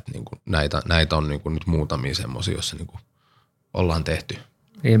 kuukautta. Että niin kuin näitä on niin kuin nyt muutamia semmoisia, joissa niin kuin ollaan tehty.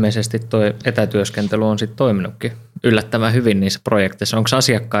 Ilmeisesti tuo etätyöskentely on sitten toiminutkin yllättävän hyvin niissä projekteissa. Onko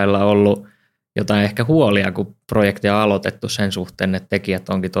asiakkailla ollut jotain ehkä huolia, kun projekti on aloitettu sen suhteen, että tekijät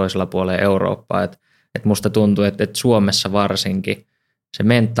onkin toisella puolella Eurooppaa? Et musta tuntuu, että Suomessa varsinkin se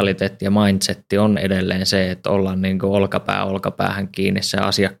mentaliteetti ja mindsetti on edelleen se, että ollaan niin kuin olkapäähän kiinni sen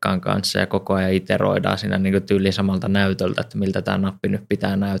asiakkaan kanssa ja koko ajan iteroidaan siinä niin kuin tyyliin samalta näytöltä, että miltä tämä nappi nyt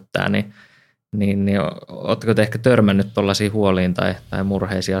pitää näyttää, niin ootteko te ehkä törmännyt tuollaisiin huoliin tai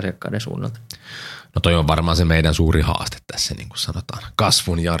murheisiin asiakkaiden suunnalta? No toi on varmaan se meidän suuri haaste tässä, niin kuin sanotaan,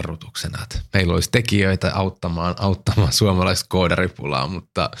 kasvun jarrutuksena. Että meillä olisi tekijöitä auttamaan suomalaista koodaripulaa,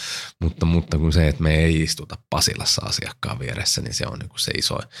 mutta kun se, että me ei istuta Pasilassa asiakkaan vieressä, niin se on niin kuin se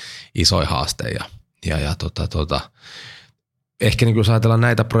iso haaste. Ehkä niin kuin jos ajatellaan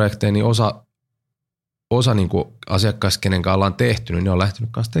näitä projekteja, niin osa niin kuin asiakkaista, kenen kanssa ollaan tehty, niin ne on lähtenyt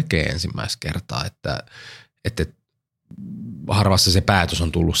kanssa tekemään ensimmäistä kertaa, että harvassa se päätös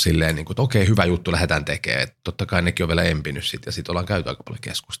on tullut silleen, niin kuin, että okei, hyvä juttu, lähdetään tekemään. Että totta kai nekin on vielä empinyt sitten ja sitten ollaan käyty aika paljon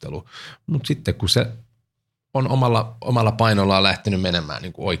keskustelua. Mutta sitten kun se on omalla painollaan lähtenyt menemään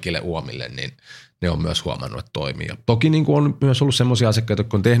niin kuin oikeille uomille, niin ne on myös huomannut, että toimii. Ja toki niin kuin on myös ollut semmoisia asiakkaita,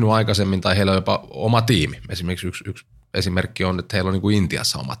 jotka on tehnyt aikaisemmin tai heillä on jopa oma tiimi. Esimerkiksi yksi esimerkki on, että heillä on niin kuin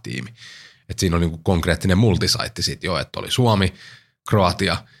Intiassa oma tiimi. Että siinä on niin kuin konkreettinen multisaitti sitten jo, että oli Suomi,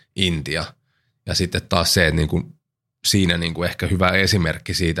 Kroatia, Intia ja sitten taas se, että niin kuin siinä niin kuin ehkä hyvä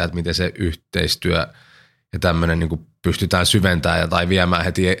esimerkki siitä, että miten se yhteistyö ja tämmöinen niin kuin pystytään syventämään tai viemään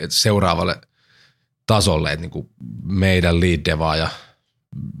heti seuraavalle tasolle, että niin kuin meidän lead devaaja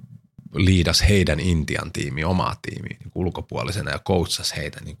liidas heidän Intian tiimiin, omaa tiimiin niin ulkopuolisena ja coachasi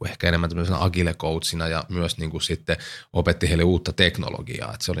heitä niin kuin ehkä enemmän tämmöisenä agile-coachina ja myös niin kuin sitten opetti heille uutta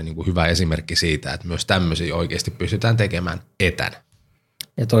teknologiaa. Että se oli niin kuin hyvä esimerkki siitä, että myös tämmöisiä oikeasti pystytään tekemään etänä.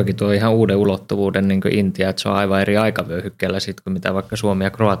 Ja toikin tuo ihan uuden ulottuvuuden niin kuin Intia, että se on aivan eri aikavyöhykkeellä sitten kuin mitä vaikka Suomi ja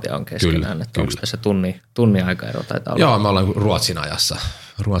Kroatia on keskenään. Että onko tässä tunnin aikaero taitaa olla? Joo, me ollaan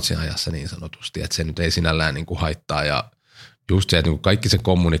Ruotsin ajassa niin sanotusti, että se nyt ei sinällään niin kuin haittaa ja just se, että niin kuin kaikki se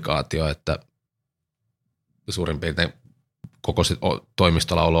kommunikaatio, että suurin piirtein koko se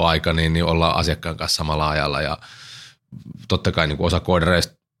toimistolla olo aika, niin ollaan asiakkaan kanssa samalla ajalla ja totta kai niin kuin osa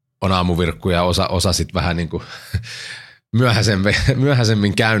koodareista on aamuvirkkuja, osa sitten vähän niin kuin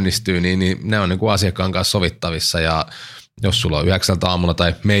myöhäisemmin käynnistyy, niin ne on niin kuin asiakkaan kanssa sovittavissa ja jos sulla on 9 aamulla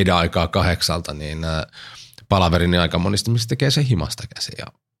tai meidän aikaa 8, niin palaverin aika monesti tekee sen himasta käsin ja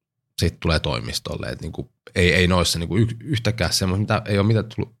sitten tulee toimistolle. Että niin kuin ei noissa niin kuin yhtäkään semmoista, ei ole mitään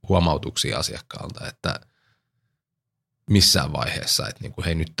tullut huomautuksia asiakkaalta, että missään vaiheessa, että niin kuin,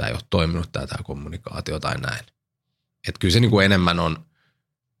 hei nyt tämä ei ole toiminut tämä kommunikaatio tai näin. Että kyllä se niin kuin enemmän on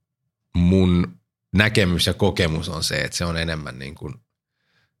mun näkemys ja kokemus on se, että se on enemmän niin kuin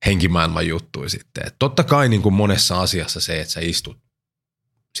henkimaailman juttuja sitten. Et totta kai niin kuin monessa asiassa se, että sä istut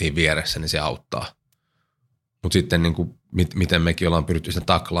siinä vieressä, niin se auttaa. Mutta sitten niin kuin, miten mekin ollaan pyritty sitä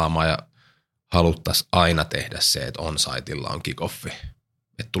taklaamaan ja haluttaisiin aina tehdä se, että on-siteilla on kick-offi.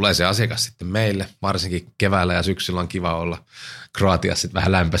 Että tulee se asiakas sitten meille, varsinkin keväällä ja syksyllä on kiva olla Kroatiassa sitten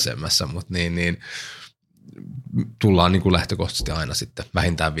vähän lämpöisemmässä, mutta niin tullaan niin kuin lähtökohtaisesti aina sitten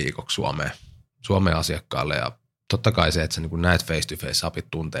vähintään viikoksi Suomeen asiakkaalle ja totta kai se, että sä niin kuin näet face to face, apit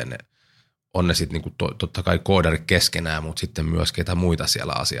tunteen ne, on ne sitten niin kuin totta kai koodarit keskenään, mutta sitten myös ketä muita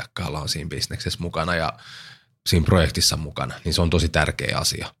siellä asiakkaalla on siinä bisneksessä mukana ja siinä projektissa mukana, niin se on tosi tärkeä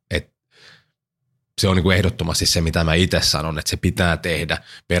asia. Et se on niin kuin ehdottomasti se, mitä mä itse sanon, että se pitää tehdä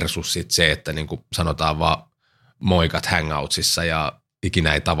versus sit se, että niin kuin sanotaan vaan moikat hangoutsissa ja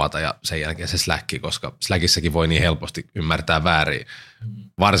ikinä ei tavata ja sen jälkeen se Slack, koska Slackissakin voi niin helposti ymmärtää väärin.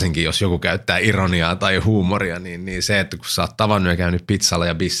 Varsinkin jos joku käyttää ironiaa tai huumoria, niin se, että kun sä oot tavannut ja käynyt pizzalla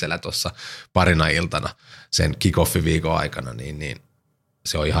ja bissellä tuossa parina iltana sen kick-off-viikon aikana, niin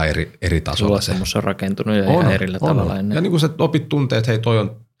se on ihan eri tasolla. Luottamus on rakentunut ja ihan erillä tavalla ennen. Ja niin kuin sä opit tuntea, että hei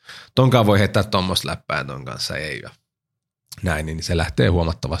tonkaan voi heittää tuommoista läppää, ton kanssa ei ja näin, niin se lähtee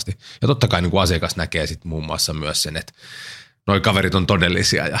huomattavasti. Ja totta kai niin kuin asiakas näkee sitten muun muassa myös sen, että noi kaverit on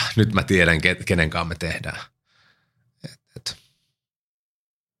todellisia ja nyt mä tiedän, kenen kanssa me tehdään.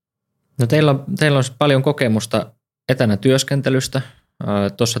 No teillä on paljon kokemusta etänä työskentelystä.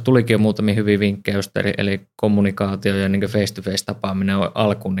 Tuossa tulikin jo muutamia hyviä vinkkejä, eli kommunikaatio ja niin face-to-face tapaaminen on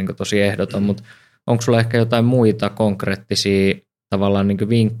alkuun niin tosi ehdoton, mutta onko sulla ehkä jotain muita konkreettisia tavallaan niin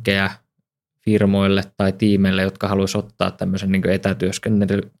vinkkejä firmoille tai tiimeille, jotka haluaisi ottaa tämmöisen niin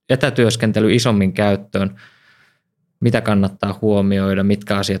etätyöskentely isommin käyttöön? Mitä kannattaa huomioida,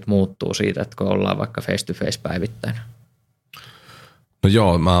 mitkä asiat muuttuu siitä, että kun ollaan vaikka face-to-face päivittäin? No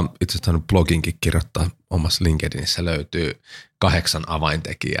joo, mä oon itse asiassa tainnut bloginkin kirjoittaa, omassa LinkedInissä löytyy 8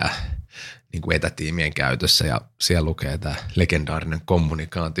 avaintekijää niin kuin etätiimien käytössä ja siellä lukee tämä legendaarinen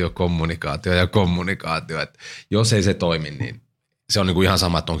kommunikaatio. Että jos ei se toimi, niin se on niin kuin ihan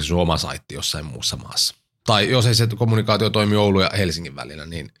sama, että onko se sun oma saitti jossain muussa maassa. Tai jos ei se kommunikaatio toimi Oulun ja Helsingin välillä,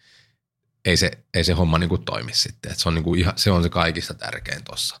 niin ei se homma niin kuin toimi sitten. Että se on niin kuin se on se kaikista tärkein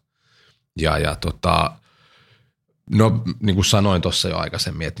tuossa. No niin kuin sanoin tuossa jo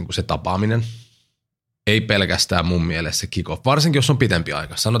aikaisemmin, että niin kuin se tapaaminen ei pelkästään mun mielestä se kick-off, varsinkin jos on pitempi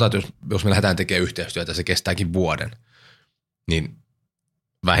aika. Sanotaan, että jos me lähdetään tekemään yhteistyötä, se kestääkin vuoden, niin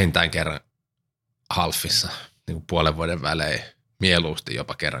vähintään kerran halfissa, niin kuin puolen vuoden välein, mieluusti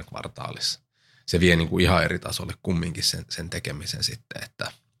jopa kerran kvartaalissa. Se vie niin kuin ihan eri tasolle kumminkin sen tekemisen sitten,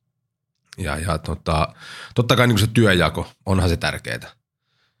 että totta kai niin kuin se työjako, onhan se tärkeää.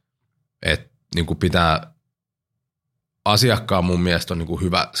 Että niin kuin pitää asiakkaan mun mielestä on niin kuin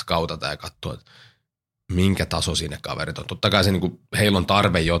hyvä skautata ja katsoa, että minkä taso siinä kaverit on. Totta kai se niin kuin, heillä on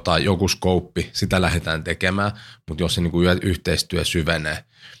tarve joku skouppi, sitä lähdetään tekemään, mutta jos se niin kuin yhteistyö syvenee,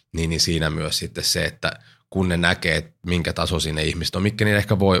 niin siinä myös sitten se, että kun ne näkee, että minkä taso siinä ihmiset on, mitkä niillä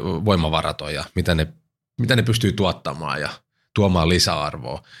ehkä voimavarat on ja mitä ne pystyy tuottamaan ja tuomaan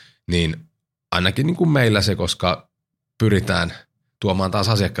lisäarvoa, niin ainakin niin kuin meillä se, koska pyritään tuomaan taas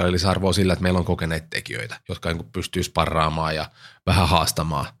asiakkaille lisäarvoa sillä, että meillä on kokeneita tekijöitä, jotka niin kuin pystyy sparraamaan ja vähän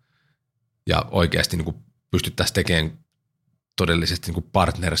haastamaan ja oikeasti niin kuin pystyttäisiin tekemään todellisesti niin kuin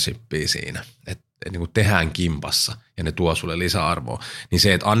partnershipia siinä, että niin kuin tehdään kimpassa ja ne tuo sulle lisäarvoa, niin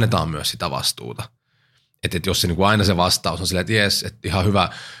se, että annetaan myös sitä vastuuta. Että jos se niin kuin aina se vastaus on silleen, että jes, että ihan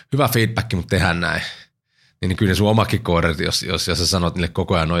hyvä feedback, mutta tehdään näin. Niin kyllä ne sun omakin koodarit, jos sä sanot niille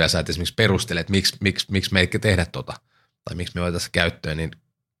koko ajan noja, sä et esimerkiksi perustele, että miksi me ei tehdä tota, tai miksi me otetaan käyttöön, niin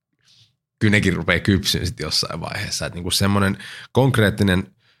kyllä nekin rupeaa kypsyyn sitten jossain vaiheessa. Että niin semmoinen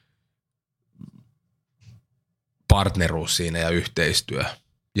konkreettinen partneruus siinä ja yhteistyö.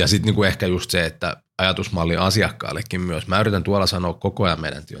 Ja sitten niin ehkä just se, että ajatusmalli asiakkaallekin myös. Mä yritän tuolla sanoa koko ajan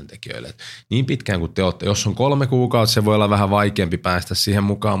meidän työntekijöille, että niin pitkään kuin te olette, jos on 3 kuukautta, se voi olla vähän vaikeampi päästä siihen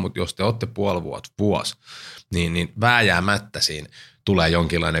mukaan, mutta jos te olette vuosi, niin vääjäämättä siinä tulee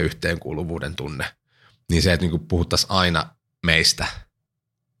jonkinlainen yhteenkuuluvuuden tunne. Niin se, että niin puhuttaisiin aina meistä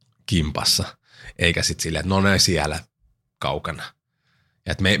kimpassa, eikä sitten silleen, että no ne siellä kaukana.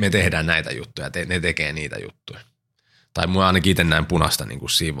 Ja että me tehdään näitä juttuja, ne tekee niitä juttuja. Tai mua ainakin itse näin punaista niin kuin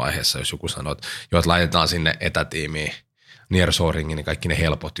siinä vaiheessa, jos joku sanoo, että laitetaan sinne etätiimiin, nearshoringiin, niin kaikki ne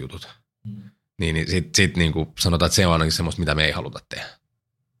helpot jutut. Niin sit niin kuin sanotaan, että se on ainakin semmoista, mitä me ei haluta tehdä.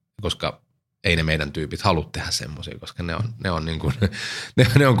 Koska ei ne meidän tyypit halua tehdä semmoisia, koska ne on, niin kuin,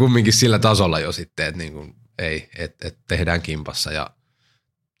 ne on kumminkin sillä tasolla jo sitten, että niin kuin että tehdään kimpassa ja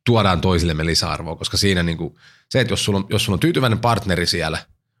tuodaan toisillemme lisäarvoa, koska siinä niin kuin, se, että jos sulla on tyytyväinen partneri siellä,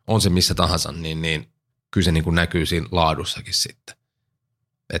 on se missä tahansa, niin kyllä se niin kuin näkyy siinä laadussakin sitten.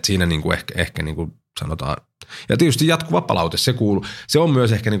 Että siinä niin kuin ehkä niin kuin sanotaan, ja tietysti jatkuva palaute, se on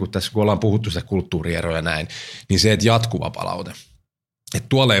myös ehkä niin kuin tässä, kun ollaan puhuttu sitä kulttuurieroja ja näin, niin se, että jatkuva palaute. Että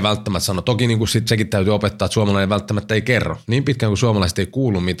tuolla ei välttämättä sano, toki niin kuin sit sekin täytyy opettaa, että suomalainen välttämättä ei kerro. Niin pitkään kuin suomalaiset ei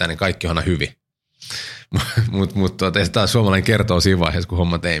kuulu mitään, niin kaikki on aina hyvin. Mutta taas suomalainen kertoo siinä vaiheessa, kun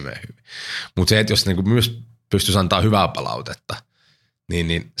hommat ei mene hyvin. Mutta se, että jos niin kuin myös pystyisi antaa hyvää palautetta,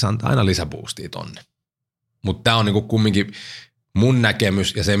 niin se antaa aina lisäboostia tonne. Mutta tämä on niinku kumminkin mun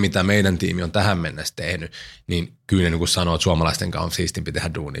näkemys ja se, mitä meidän tiimi on tähän mennessä tehnyt, niin kyllä ne niinku sanoo, että suomalaisten kanssa on siistimpi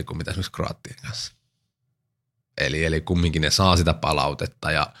tehdä duunia kuin mitä esimerkiksi Kroatian kanssa. Eli kumminkin ne saa sitä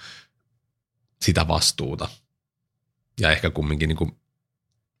palautetta ja sitä vastuuta. Ja ehkä kumminkin niinku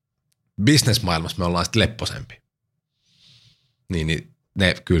business-maailmassa me ollaan sitten lepposempi. Niin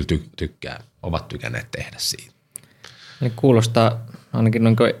ne kyllä ovat tykänneet tehdä siitä. Eli kuulostaa ainakin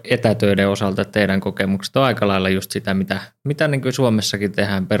noin etätöiden osalta teidän kokemukset on aika lailla just sitä, mitä niin kuin Suomessakin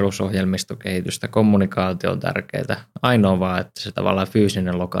tehdään, perusohjelmistokehitystä, kommunikaatio on tärkeää. Ainoa vaan, että se tavallaan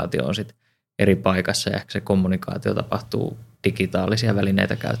fyysinen lokaatio on sitten eri paikassa ja ehkä se kommunikaatio tapahtuu digitaalisia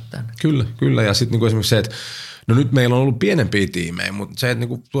välineitä käyttäen. Kyllä. Ja sitten niin esimerkiksi se, että no nyt meillä on ollut pienempiä tiimejä, mutta se, että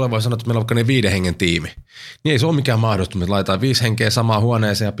niin tulee voi sanoa, että meillä on vaikka ne 5 hengen tiimi, niin ei se ole mikään mahdollista, että laitetaan 5 henkeä samaan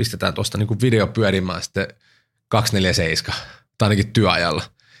huoneeseen ja pistetään tuosta niin video pyörimään sitten 247 tai ainakin työajalla.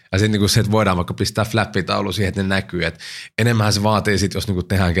 Ja sitten niin se, että voidaan vaikka pistää flappitaulu siihen, että ne näkyy. Että enemmän se vaatii sitten, jos niin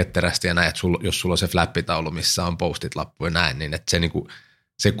tehdään ketterästi ja näin, että jos sulla on se flappitaulu, missä on postit-lappu ja näin, niin että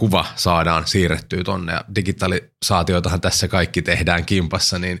se kuva saadaan siirrettyä tonne. Ja digitalisaatioitahan tässä kaikki tehdään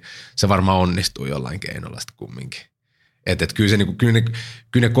kimpassa, niin se varmaan onnistuu jollain keinolla sitten kumminkin. Että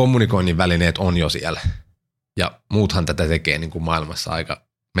kyllä ne kommunikoinnin välineet on jo siellä. Ja muuthan tätä tekee niin kuin maailmassa aika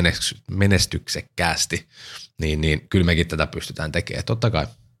menestyksekkäästi. Niin kyllä mekin tätä pystytään tekemään. Totta kai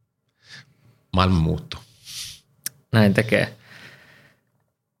maailma muuttuu. Näin tekee.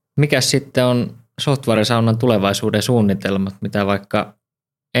 Mikäs sitten on software-saunan tulevaisuuden suunnitelmat, mitä vaikka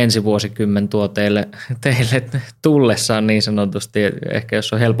ensi vuosikymmen tuo teille tullessaan niin sanotusti, ehkä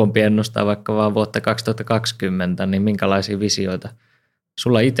jos on helpompi ennustaa vaikka vaan vuotta 2020, niin minkälaisia visioita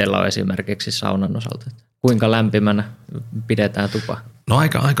sulla itsellä on esimerkiksi saunan osalta? Kuinka lämpimänä pidetään tupa? No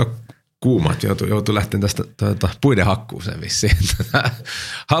aika kuumat joutui lähtemään tästä puiden hakkuuseen vissiin.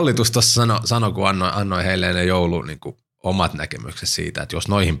 Hallitus tuossa sanoi, kun annoin heille ne jouluun niin kuin omat näkemykset siitä, että jos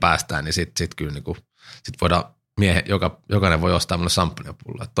noihin päästään, niin sit kyllä niin kuin, sit voidaan jokainen voi ostaa mulle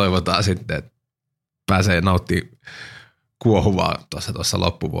samppanjapulloa. Toivotaan sitten, että pääsee nauttimaan kuohuvaa tuossa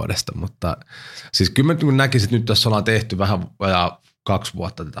loppuvuodesta, mutta siis kyllä mä näkisin, että nyt tässä ollaan tehty vähän vajaa 2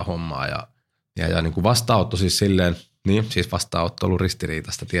 vuotta tätä hommaa ja niin kuin vastaanotto siis silleen, niin siis vastaanotto on ollut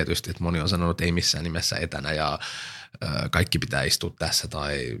ristiriitaista tietysti, että moni on sanonut, että ei missään nimessä etänä ja kaikki pitää istua tässä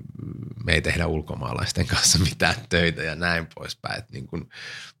tai me ei tehdä ulkomaalaisten kanssa mitään töitä ja näin poispäin. Niin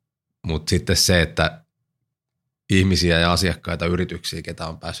mutta sitten se, että ihmisiä ja asiakkaita, yrityksiä, ketä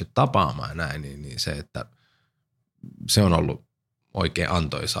on päässyt tapaamaan ja näin, niin se, että se on ollut oikein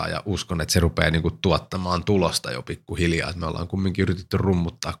antoisaa ja uskon, että se rupeaa niin kuin tuottamaan tulosta jo pikkuhiljaa. Että me ollaan kumminkin yritetty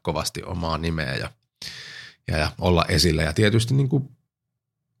rummuttaa kovasti omaa nimeä ja olla esillä. Ja tietysti niin kuin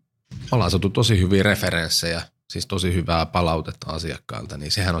ollaan saatu tosi hyviä referenssejä, siis tosi hyvää palautetta asiakkailta,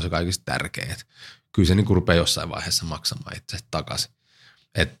 niin sehän on se kaikista tärkein. Kyllä se niin kuin rupeaa jossain vaiheessa maksamaan itse takaisin.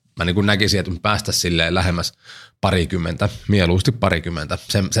 Et Mä niin kuin näkisin, että me päästäisiin silleen lähemmäs parikymmentä, mieluusti parikymmentä.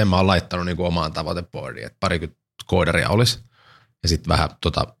 Sen mä oon laittanut niin kuin omaan tavoiteboardiin, että parikymmentä koodaria olisi. Ja sitten vähän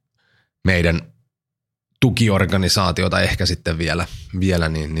meidän tukiorganisaatiota ehkä sitten vielä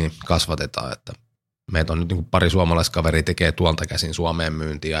niin kasvatetaan, että meitä on nyt niin kuin pari suomalaiskaveria tekee tuolta käsin Suomeen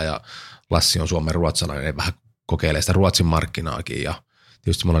myyntiä ja Lassi on Suomen ruotsalainen ja vähän kokeilee sitä Ruotsin markkinaakin ja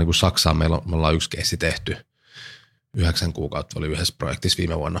tietysti me ollaan niin kuin Saksaan, me ollaan yksi keissi tehty 9 kuukautta oli yhdessä projektissa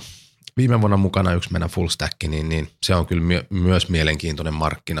viime vuonna mukana yksi meidän full stack, niin se on kyllä myös mielenkiintoinen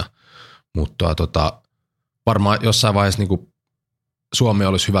markkina, mutta varmaan jossain vaiheessa niin kuin Suomeen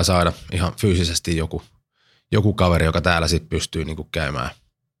olisi hyvä saada ihan fyysisesti joku kaveri, joka täällä sitten pystyy niin kuin käymään.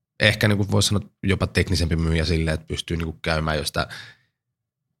 Ehkä niin kuin voisi sanoa jopa teknisempi myyjä silleen, että pystyy niin kuin käymään jo sitä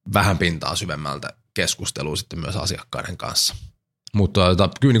vähän pintaa syvemmältä keskustelua sitten myös asiakkaiden kanssa. Mutta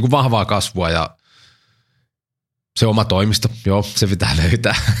kyllä niin kuin vahvaa kasvua ja se oma toimisto, joo, se pitää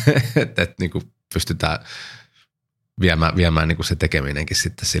löytää, että niin kuin pystytään viemään niin kuin se tekeminenkin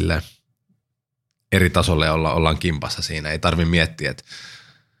sitten silleen eri tasolle ja ollaan kimpassa siinä. Ei tarvitse miettiä, että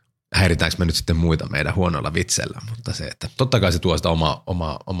häiritäänkö me nyt sitten muita meidän huonoilla vitsellä, mutta se, että totta kai se tuo sitä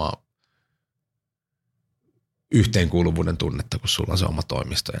omaa yhteenkuuluvuuden tunnetta, kun sulla on se oma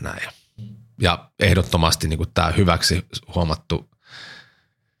toimisto ja näin. Ja ehdottomasti niin kuin tämä hyväksi huomattu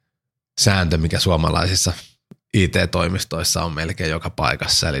sääntö, mikä suomalaisissa IT-toimistoissa on melkein joka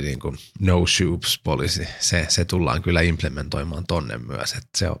paikassa, eli niin kuin no shoes policy, se tullaan kyllä implementoimaan tonne myös,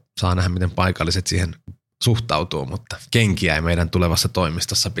 että saa nähdä, miten paikalliset siihen suhtautuu, mutta kenkiä ei meidän tulevassa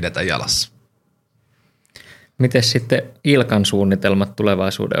toimistossa pidetä jalassa. Miten sitten Ilkan suunnitelmat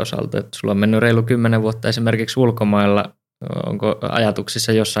tulevaisuuden osalta? Että sulla on mennyt reilu 10 vuotta esimerkiksi ulkomailla. Onko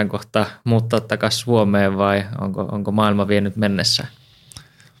ajatuksissa jossain kohtaa muuttaa takaisin Suomeen vai onko maailma vienyt mennessä?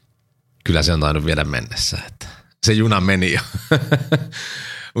 Kyllä se on tainnut viedä mennessä, että se juna meni jo.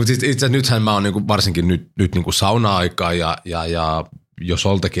 Mutta itse asiassa nythän mä oon niinku varsinkin nyt niinku sauna-aikaa ja jo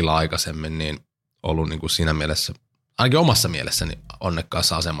Soltekilla aikaisemmin niin ollut niinku siinä mielessä, ainakin omassa mielessäni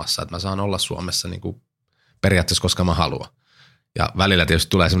onnekkaassa asemassa, että mä saan olla Suomessa niinku periaatteessa koska mä haluan. Ja välillä tietysti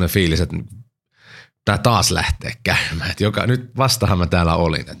tulee sellainen fiilis, että tää taas lähtee käymään. Että nyt vastahan mä täällä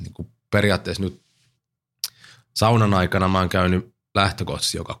olin. Että niinku periaatteessa nyt saunan aikana mä oon käynyt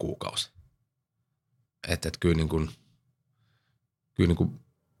lähtökohtaisesti joka kuukausi. Että kyllä niin kuin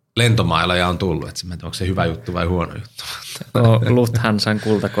lentomailaja on tullut. Että onko se hyvä juttu vai huono juttu? Lufthansan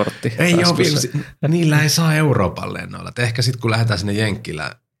kultakortti. Ei ole, niillä ei saa Euroopan lennoilla. Et ehkä sitten kun lähdetään sinne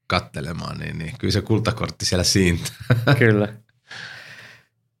Jenkkilään kattelemaan, niin kyllä se kultakortti siellä siintää. Kyllä.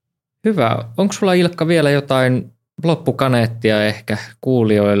 Hyvä. Onko sulla Ilkka vielä jotain loppukaneettia ehkä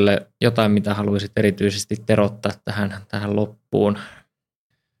kuulijoille, jotain mitä haluaisit erityisesti terottaa tähän loppuun?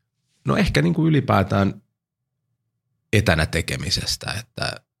 No ehkä niin kuin ylipäätään etänä tekemisestä,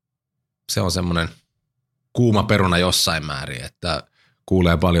 että se on semmoinen kuuma peruna jossain määrin, että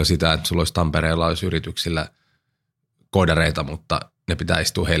kuulee paljon sitä, että sulla olisi Tampereella olisi yrityksillä koodareita, mutta ne pitää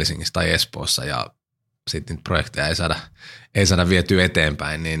istua Helsingissä tai Espoossa ja sitten niitä projekteja ei saada vietyä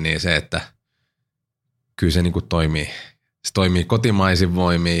eteenpäin, niin se, että kyllä se niin kuin toimii. Se toimii kotimaisin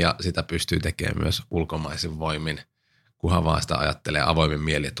voimin ja sitä pystyy tekemään myös ulkomaisin voimin, kunhan vaan sitä ajattelee avoimin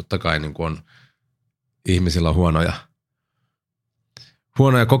mieli. Että totta kai niin kuin on ihmisillä on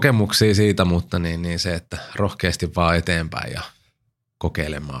huonoja kokemuksia siitä, mutta niin se, että rohkeasti vaan eteenpäin ja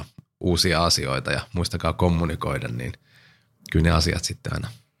kokeilemaan uusia asioita ja muistakaa kommunikoida, niin kyllä ne asiat sitten aina.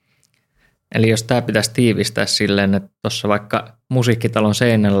 Eli jos tämä pitäisi tiivistää silleen, että tuossa vaikka musiikkitalon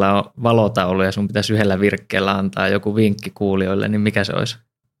seinällä on valotaulu ja sun pitäisi yhdellä virkkeellä antaa joku vinkki kuulijoille, niin mikä se olisi?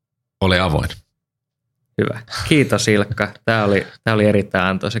 Ole avoin. Hyvä. Kiitos Ilkka. Tämä oli erittäin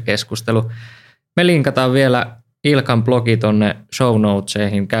antoisa keskustelu. Me linkataan vielä Ilkan blogi tonne show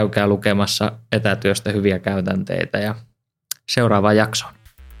notesihin. Käykää lukemassa etätyöstä hyviä käytänteitä ja seuraavaan jaksoon.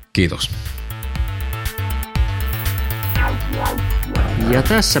 Kiitos. Ja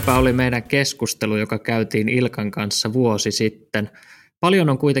tässäpä oli meidän keskustelu, joka käytiin Ilkan kanssa vuosi sitten. Paljon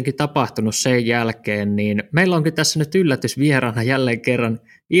on kuitenkin tapahtunut sen jälkeen, niin meillä onkin tässä nyt yllätysvieraana jälleen kerran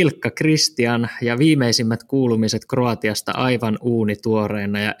Ilkka-Cristian ja viimeisimmät kuulumiset Kroatiasta aivan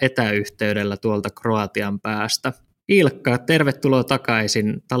uunituoreena ja etäyhteydellä tuolta Kroatian päästä. Ilkka, tervetuloa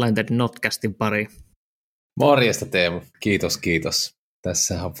takaisin Talented Notcastin pariin. Morjesta Teemu, kiitos.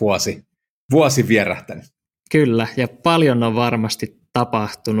 Tässä on vuosi vierähtänyt. Kyllä, ja paljon on varmasti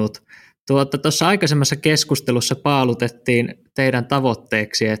tapahtunut. Tuossa aikaisemmassa keskustelussa paalutettiin teidän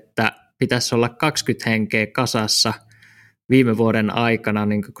tavoitteeksi, että pitäisi olla 20 henkeä kasassa viime vuoden aikana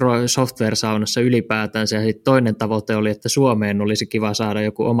niin software-saunassa ylipäätänsä. Ja sitten toinen tavoite oli, että Suomeen olisi kiva saada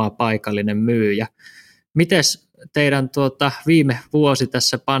joku oma paikallinen myyjä. Mites teidän viime vuosi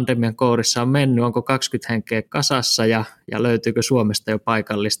tässä pandemian kourissa on mennyt? Onko 20 henkeä kasassa ja löytyykö Suomesta jo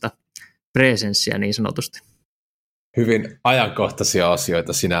paikallista presenssiä niin sanotusti? Hyvin ajankohtaisia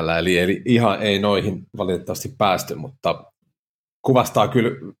asioita sinällä, eli ihan ei noihin valitettavasti päästy, mutta kuvastaa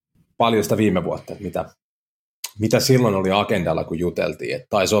kyllä paljon sitä viime vuotta, että mitä silloin oli agendalla, kun juteltiin. Että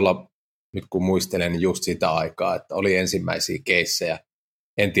taisi olla, nyt kun muistelen, niin just sitä aikaa, että oli ensimmäisiä keissejä.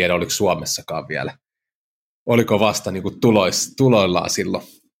 En tiedä, oliko Suomessakaan vielä. Oliko vasta niin kuin tuloillaan silloin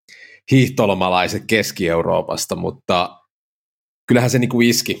hiihtolomalaiset Keski-Euroopasta, mutta kyllähän se niin kuin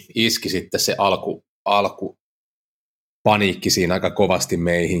iski sitten se alku paniikki siinä aika kovasti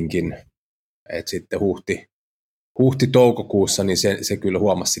meihinkin. Et sitten huhti-toukokuussa niin se kyllä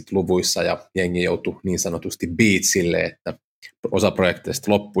huomasi luvuissa ja jengi joutui niin sanotusti beatsille, että osa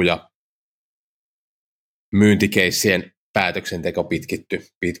projekteista loppui ja myyntikeissien päätöksenteko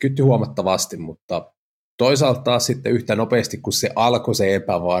pitkitty huomattavasti, mutta toisaalta taas sitten yhtä nopeasti, kun se alkoi se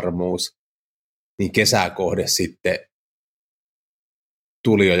epävarmuus, niin kesää kohde sitten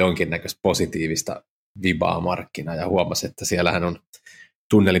tuli jo jonkinnäköistä positiivista vibaa markkina ja huomasi, että siellähän on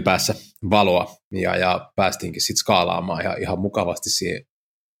tunnelin päässä valoa ja päästiinkin sitten skaalaamaan ihan mukavasti siihen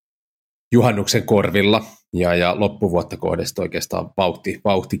juhannuksen korvilla ja loppuvuotta kohdasta oikeastaan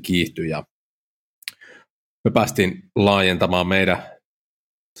vauhti kiihtyi ja me päästiin laajentamaan meidän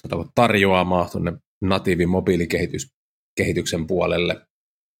tarjoamaa tuonne natiivin mobiilikehityksen puolelle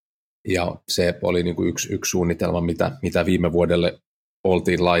ja se oli niin kuin yksi suunnitelma, mitä viime vuodelle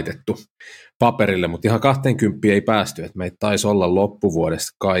oltiin laitettu paperille, mutta ihan 20 ei päästy, että meitä taisi olla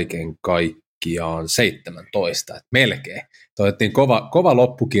loppuvuodesta kaiken kaikkiaan 17, että melkein. Toivotettiin kova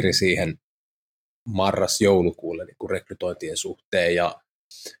loppukiri siihen marras-joulukuulle niin kuin rekrytointien suhteen, ja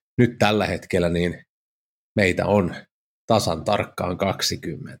nyt tällä hetkellä niin meitä on tasan tarkkaan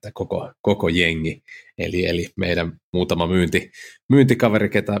 20, koko jengi, eli meidän muutama myyntikaveri,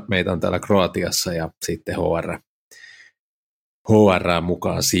 ketä meitä on täällä Kroatiassa, ja sitten HR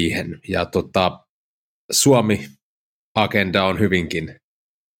mukaan siihen. Ja Suomi-agenda on hyvinkin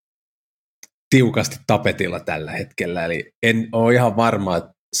tiukasti tapetilla tällä hetkellä, eli en ole ihan varma,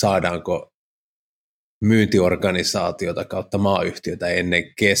 että saadaanko myyntiorganisaatiota kautta maayhtiötä ennen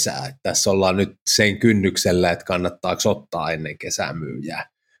kesää. Että tässä ollaan nyt sen kynnyksellä, että kannattaako ottaa ennen kesää myyjää,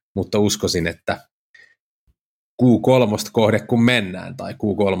 mutta uskoisin, että Q3 kohde kun mennään, tai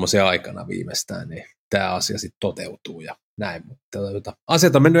Q3 aikana viimeistään, niin tämä asia sitten toteutuu ja näin, mutta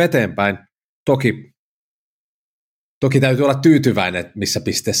asiat on mennyt eteenpäin. Toki täytyy olla tyytyväinen, että missä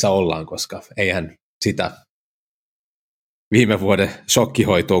pisteessä ollaan, koska eihän sitä viime vuoden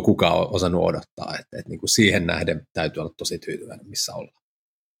shokkihoitoa kukaan ole osannut odottaa. Että niin kuin siihen nähden täytyy olla tosi tyytyväinen, missä ollaan.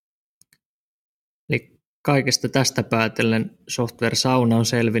 Eli kaikesta tästä päätellen Software Sauna on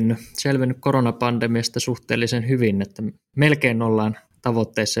selvinnyt koronapandemiasta suhteellisen hyvin, että melkein ollaan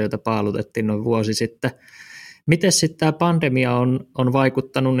tavoitteissa, joita paalutettiin noin vuosi sitten. Miten sitten tämä pandemia on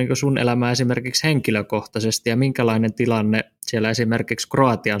vaikuttanut niin sun elämään esimerkiksi henkilökohtaisesti ja minkälainen tilanne siellä esimerkiksi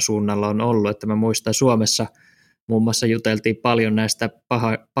Kroatian suunnalla on ollut? Että mä muistan Suomessa muun muassa juteltiin paljon näistä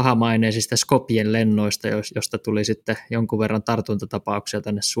pahamaineisista Skopjen lennoista, josta tuli sitten jonkun verran tartuntatapauksia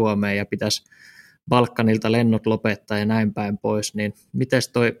tänne Suomeen ja pitäisi Balkanilta lennot lopettaa ja näin päin pois. Niin miten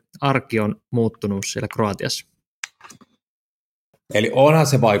toi arki on muuttunut siellä Kroatiassa? Eli onhan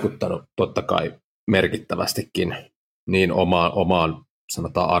se vaikuttanut totta kai merkittävästikin niin omaan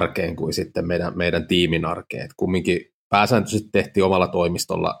sanotaan arkeen kuin sitten meidän tiimin arkeen. Et kumminkin pääsääntöisesti tehtiin omalla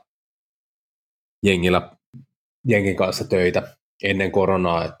toimistolla jengin kanssa töitä ennen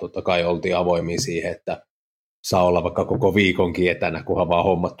koronaa, että totta kai oltiin avoimia siihen, että saa olla vaikka koko viikonkin etänä, kunhan vaan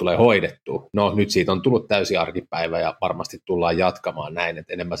hommat tulee hoidettua. No nyt siitä on tullut täysi arkipäivä ja varmasti tullaan jatkamaan näin,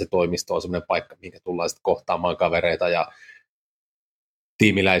 että enemmän se toimisto on sellainen paikka, minkä tullaan sitten kohtaamaan kavereita ja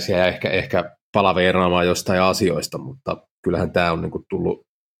tiimiläisiä ja ehkä palaveeraamaan jostain asioista, mutta kyllähän tämä on niin kuin tullut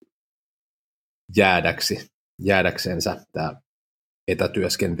jäädäksensä tämä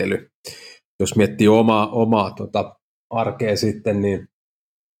etätyöskentely. Jos miettii omaa arkea sitten, niin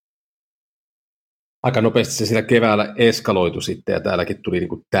aika nopeasti se siellä keväällä eskaloitu sitten, ja täälläkin tuli niin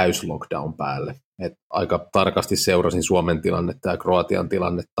kuin täys lockdown päälle. Et aika tarkasti seurasin Suomen tilannetta ja Kroatian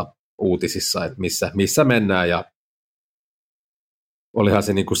tilannetta uutisissa, että missä mennään, ja olihan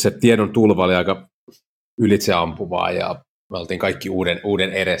se, niin kuin se tiedon tulva oli aika ylitseampuvaa, ja me oltiin kaikki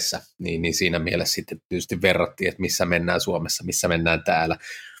uuden edessä, niin siinä mielessä sitten tietysti verrattiin, että missä mennään Suomessa, missä mennään täällä.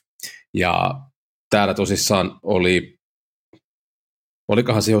 Ja täällä tosissaan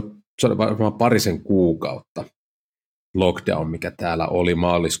olikohan se oli varmaan parisen kuukautta lockdown, mikä täällä oli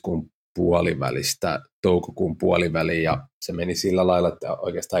maaliskuun puolivälistä toukokuun puoliväliin, ja se meni sillä lailla, että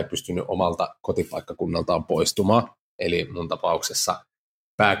oikeastaan ei pystynyt omalta kotipaikkakunnaltaan poistumaan. Eli mun tapauksessa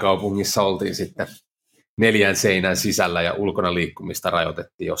pääkaupungissa oltiin sitten 4 seinän sisällä ja ulkona liikkumista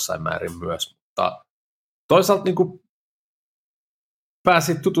rajoitettiin jossain määrin myös. Mutta toisaalta niin kuin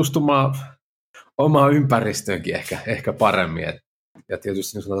pääsit tutustumaan omaan ympäristöönkin ehkä paremmin. Ja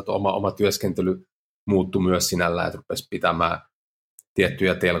tietysti niin sanotaan, että oma työskentely muuttui myös sinällään, että rupesi pitämään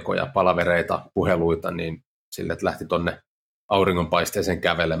tiettyjä telkoja, palavereita, puheluita, niin sille, että lähti tuonne auringonpaisteeseen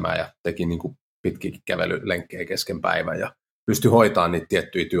kävelemään ja teki niin kuin pitkiäkin kävelylenkkejä kesken päivän ja pystyi hoitamaan niitä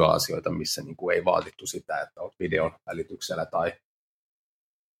tiettyjä työasioita, missä niin kuin ei vaadittu sitä, että olet videon välityksellä tai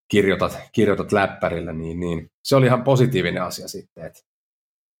kirjoitat läppärillä, niin se oli ihan positiivinen asia sitten, että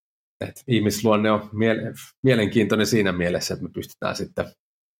ihmisluonne on mielenkiintoinen siinä mielessä, että me pystytään sitten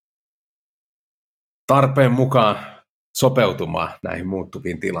tarpeen mukaan sopeutumaan näihin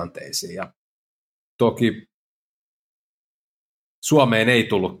muuttuviin tilanteisiin. Ja toki Suomeen ei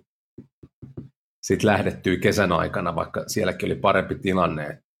tullut sitten lähdettyä kesän aikana, vaikka sielläkin oli parempi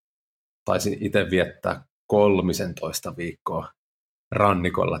tilanne. Taisin itse viettää 13 viikkoa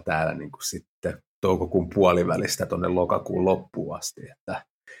rannikolla täällä niin kuin sitten toukokuun puolivälistä tuonne lokakuun loppuun asti. Että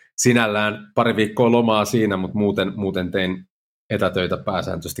sinällään pari viikkoa lomaa siinä, mutta muuten tein etätöitä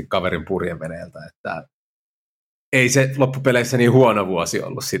pääsääntöisesti kaverin purjeveneeltä, että ei se loppupeleissä niin huono vuosi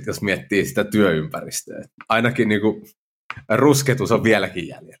ollut, sit, jos miettii sitä työympäristöä. Ainakin niin kuin rusketus on vieläkin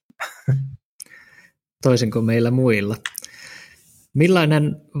jäljellä. Toisin kuin meillä muilla.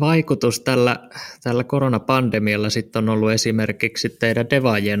 Millainen vaikutus tällä koronapandemialla sitten on ollut esimerkiksi teidän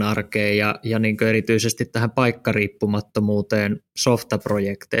devaajien arkeen ja niin kuin erityisesti tähän paikkariippumattomuuteen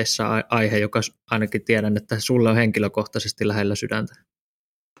softaprojekteissa, aihe, joka ainakin tiedän, että sulle on henkilökohtaisesti lähellä sydäntä?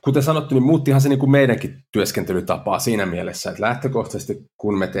 Kuten sanottu, niin muuttihan se niin kuin meidänkin työskentelytapaa siinä mielessä, että lähtökohtaisesti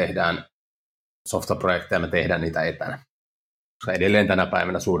kun me tehdään softaprojekteja, me tehdään niitä etänä. Koska edelleen tänä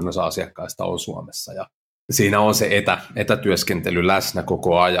päivänä suurin osa asiakkaista on Suomessa ja siinä on se etätyöskentely läsnä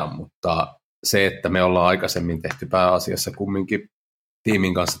koko ajan, mutta se, että me ollaan aikaisemmin tehty pääasiassa kumminkin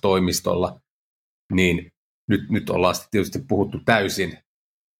tiimin kanssa toimistolla, niin nyt ollaan sitten tietysti puhuttu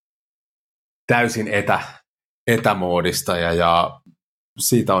täysin etämoodista ja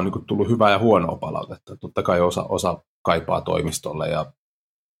siitä on niin kuin tullut hyvää ja huonoa palautetta. Totta kai osa kaipaa toimistolle ja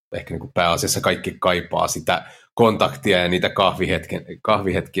ehkä niin kuin pääasiassa kaikki kaipaa sitä kontaktia ja niitä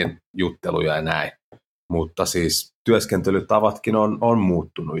kahvihetkien jutteluja ja näin. Mutta siis työskentelytavatkin on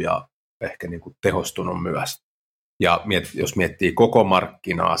muuttunut ja ehkä niin kuin tehostunut myös. Ja jos miettii koko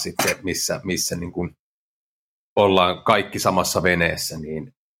markkinaa sitten, missä niin kuin ollaan kaikki samassa veneessä,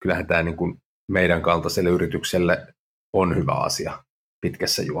 niin kyllähän tämä niin kuin meidän kaltaiselle yritykselle on hyvä asia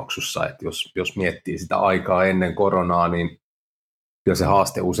pitkässä juoksussa. Että jos miettii sitä aikaa ennen koronaa, niin kyllä se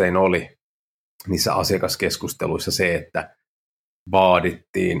haaste usein oli niissä asiakaskeskusteluissa se, että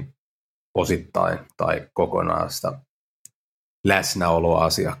vaadittiin osittain tai kokonaan sitä läsnäoloa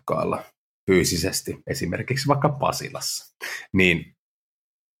asiakkaalla fyysisesti, esimerkiksi vaikka Pasilassa, niin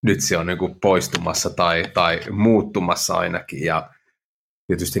nyt se on niin kuin poistumassa tai muuttumassa ainakin, ja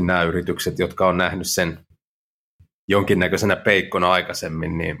tietysti nämä yritykset, jotka on nähnyt sen jonkinnäköisenä peikkona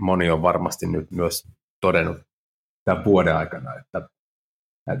aikaisemmin, niin moni on varmasti nyt myös todennut tämän vuoden aikana, että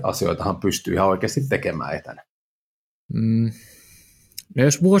näitä asioitahan pystyy ihan oikeasti tekemään etänä. No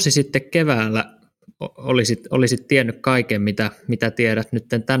jos vuosi sitten keväällä olisit tiennyt kaiken, mitä tiedät nyt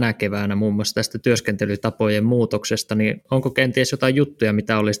tänä keväänä muun muassa tästä työskentelytapojen muutoksesta, niin onko kenties jotain juttuja,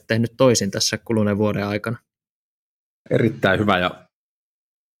 mitä olisit tehnyt toisin tässä kuluneen vuoden aikana? Erittäin hyvä ja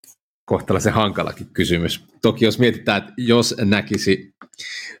kohtalaisen hankalakin kysymys. Toki jos mietitään, että jos näkisi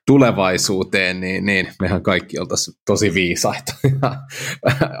tulevaisuuteen, niin mehän kaikki oltaisiin tosi viisaita ja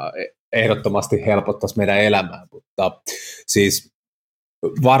ehdottomasti helpottaisi meidän elämää, mutta siis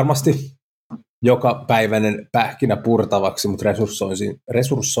varmasti joka päiväinen pähkinä purtavaksi, mutta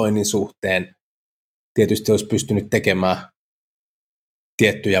resurssoinnin suhteen tietysti olisi pystynyt tekemään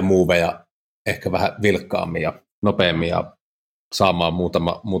tiettyjä moveja ehkä vähän vilkkaammin ja nopeammin ja saamaan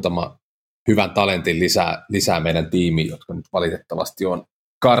muutama hyvän talentin lisää meidän tiimiin, jotka nyt valitettavasti on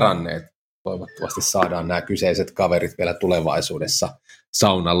karanneet. Toivottavasti saadaan nämä kyseiset kaverit vielä tulevaisuudessa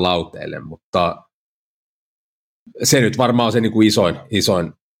saunan lauteille, mutta se nyt varmaan on se niin kuin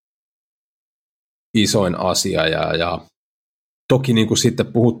isoin asia. Ja toki niin kuin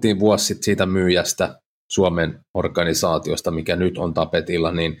sitten puhuttiin vuosi sitten siitä myyjästä Suomen organisaatiosta, mikä nyt on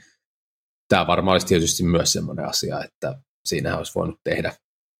tapetilla, niin tämä varmaan olisi tietysti myös semmoinen asia, että siinähän olisi voinut tehdä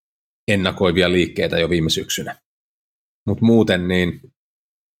ennakoivia liikkeitä jo viime syksynä. Mutta muuten niin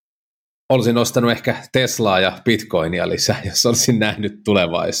olisin ostanut ehkä Teslaa ja Bitcoinia lisää, jos olisin nähnyt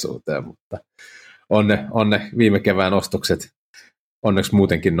tulevaisuuteen, mutta onne viime kevään ostokset onneksi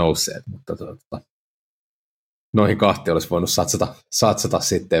muutenkin nousseet, mutta noihin kahteen olisi voinut satsata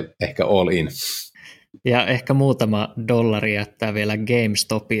sitten ehkä all in. Ja ehkä muutama dollari jättää vielä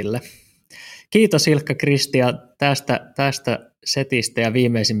GameStopille. Kiitos Ilkka-Cristian tästä setistä ja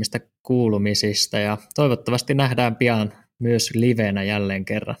viimeisimmistä kuulumisista ja toivottavasti nähdään pian myös livenä jälleen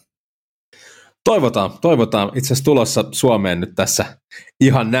kerran. Toivotaan. Itse asiassa tulossa Suomeen nyt tässä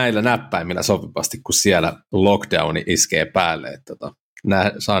ihan näillä näppäimillä sopivasti, kun siellä lockdowni iskee päälle.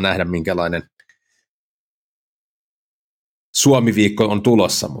 Saa nähdä, minkälainen Suomi-viikko on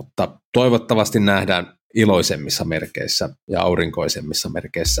tulossa, mutta toivottavasti nähdään iloisemmissa merkeissä ja aurinkoisemmissa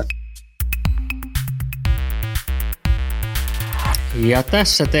merkeissä. Ja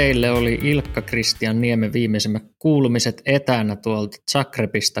tässä teille oli Ilkka-Cristian Niemen viimeisimmät kuulumiset etänä tuolta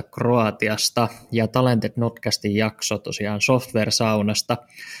Zagrebista, Kroatiasta ja Talented Notcastin jakso tosiaan Software-saunasta.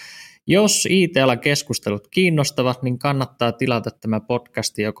 Jos IT-alan keskustelut kiinnostavat, niin kannattaa tilata tämä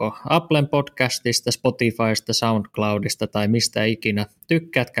podcasti joko Applen podcastista, Spotifysta, SoundCloudista tai mistä ikinä.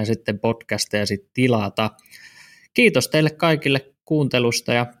 Tykkäätkään sitten podcasteja sitten tilata. Kiitos teille kaikille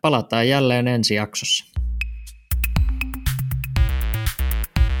kuuntelusta ja palataan jälleen ensi jaksossa.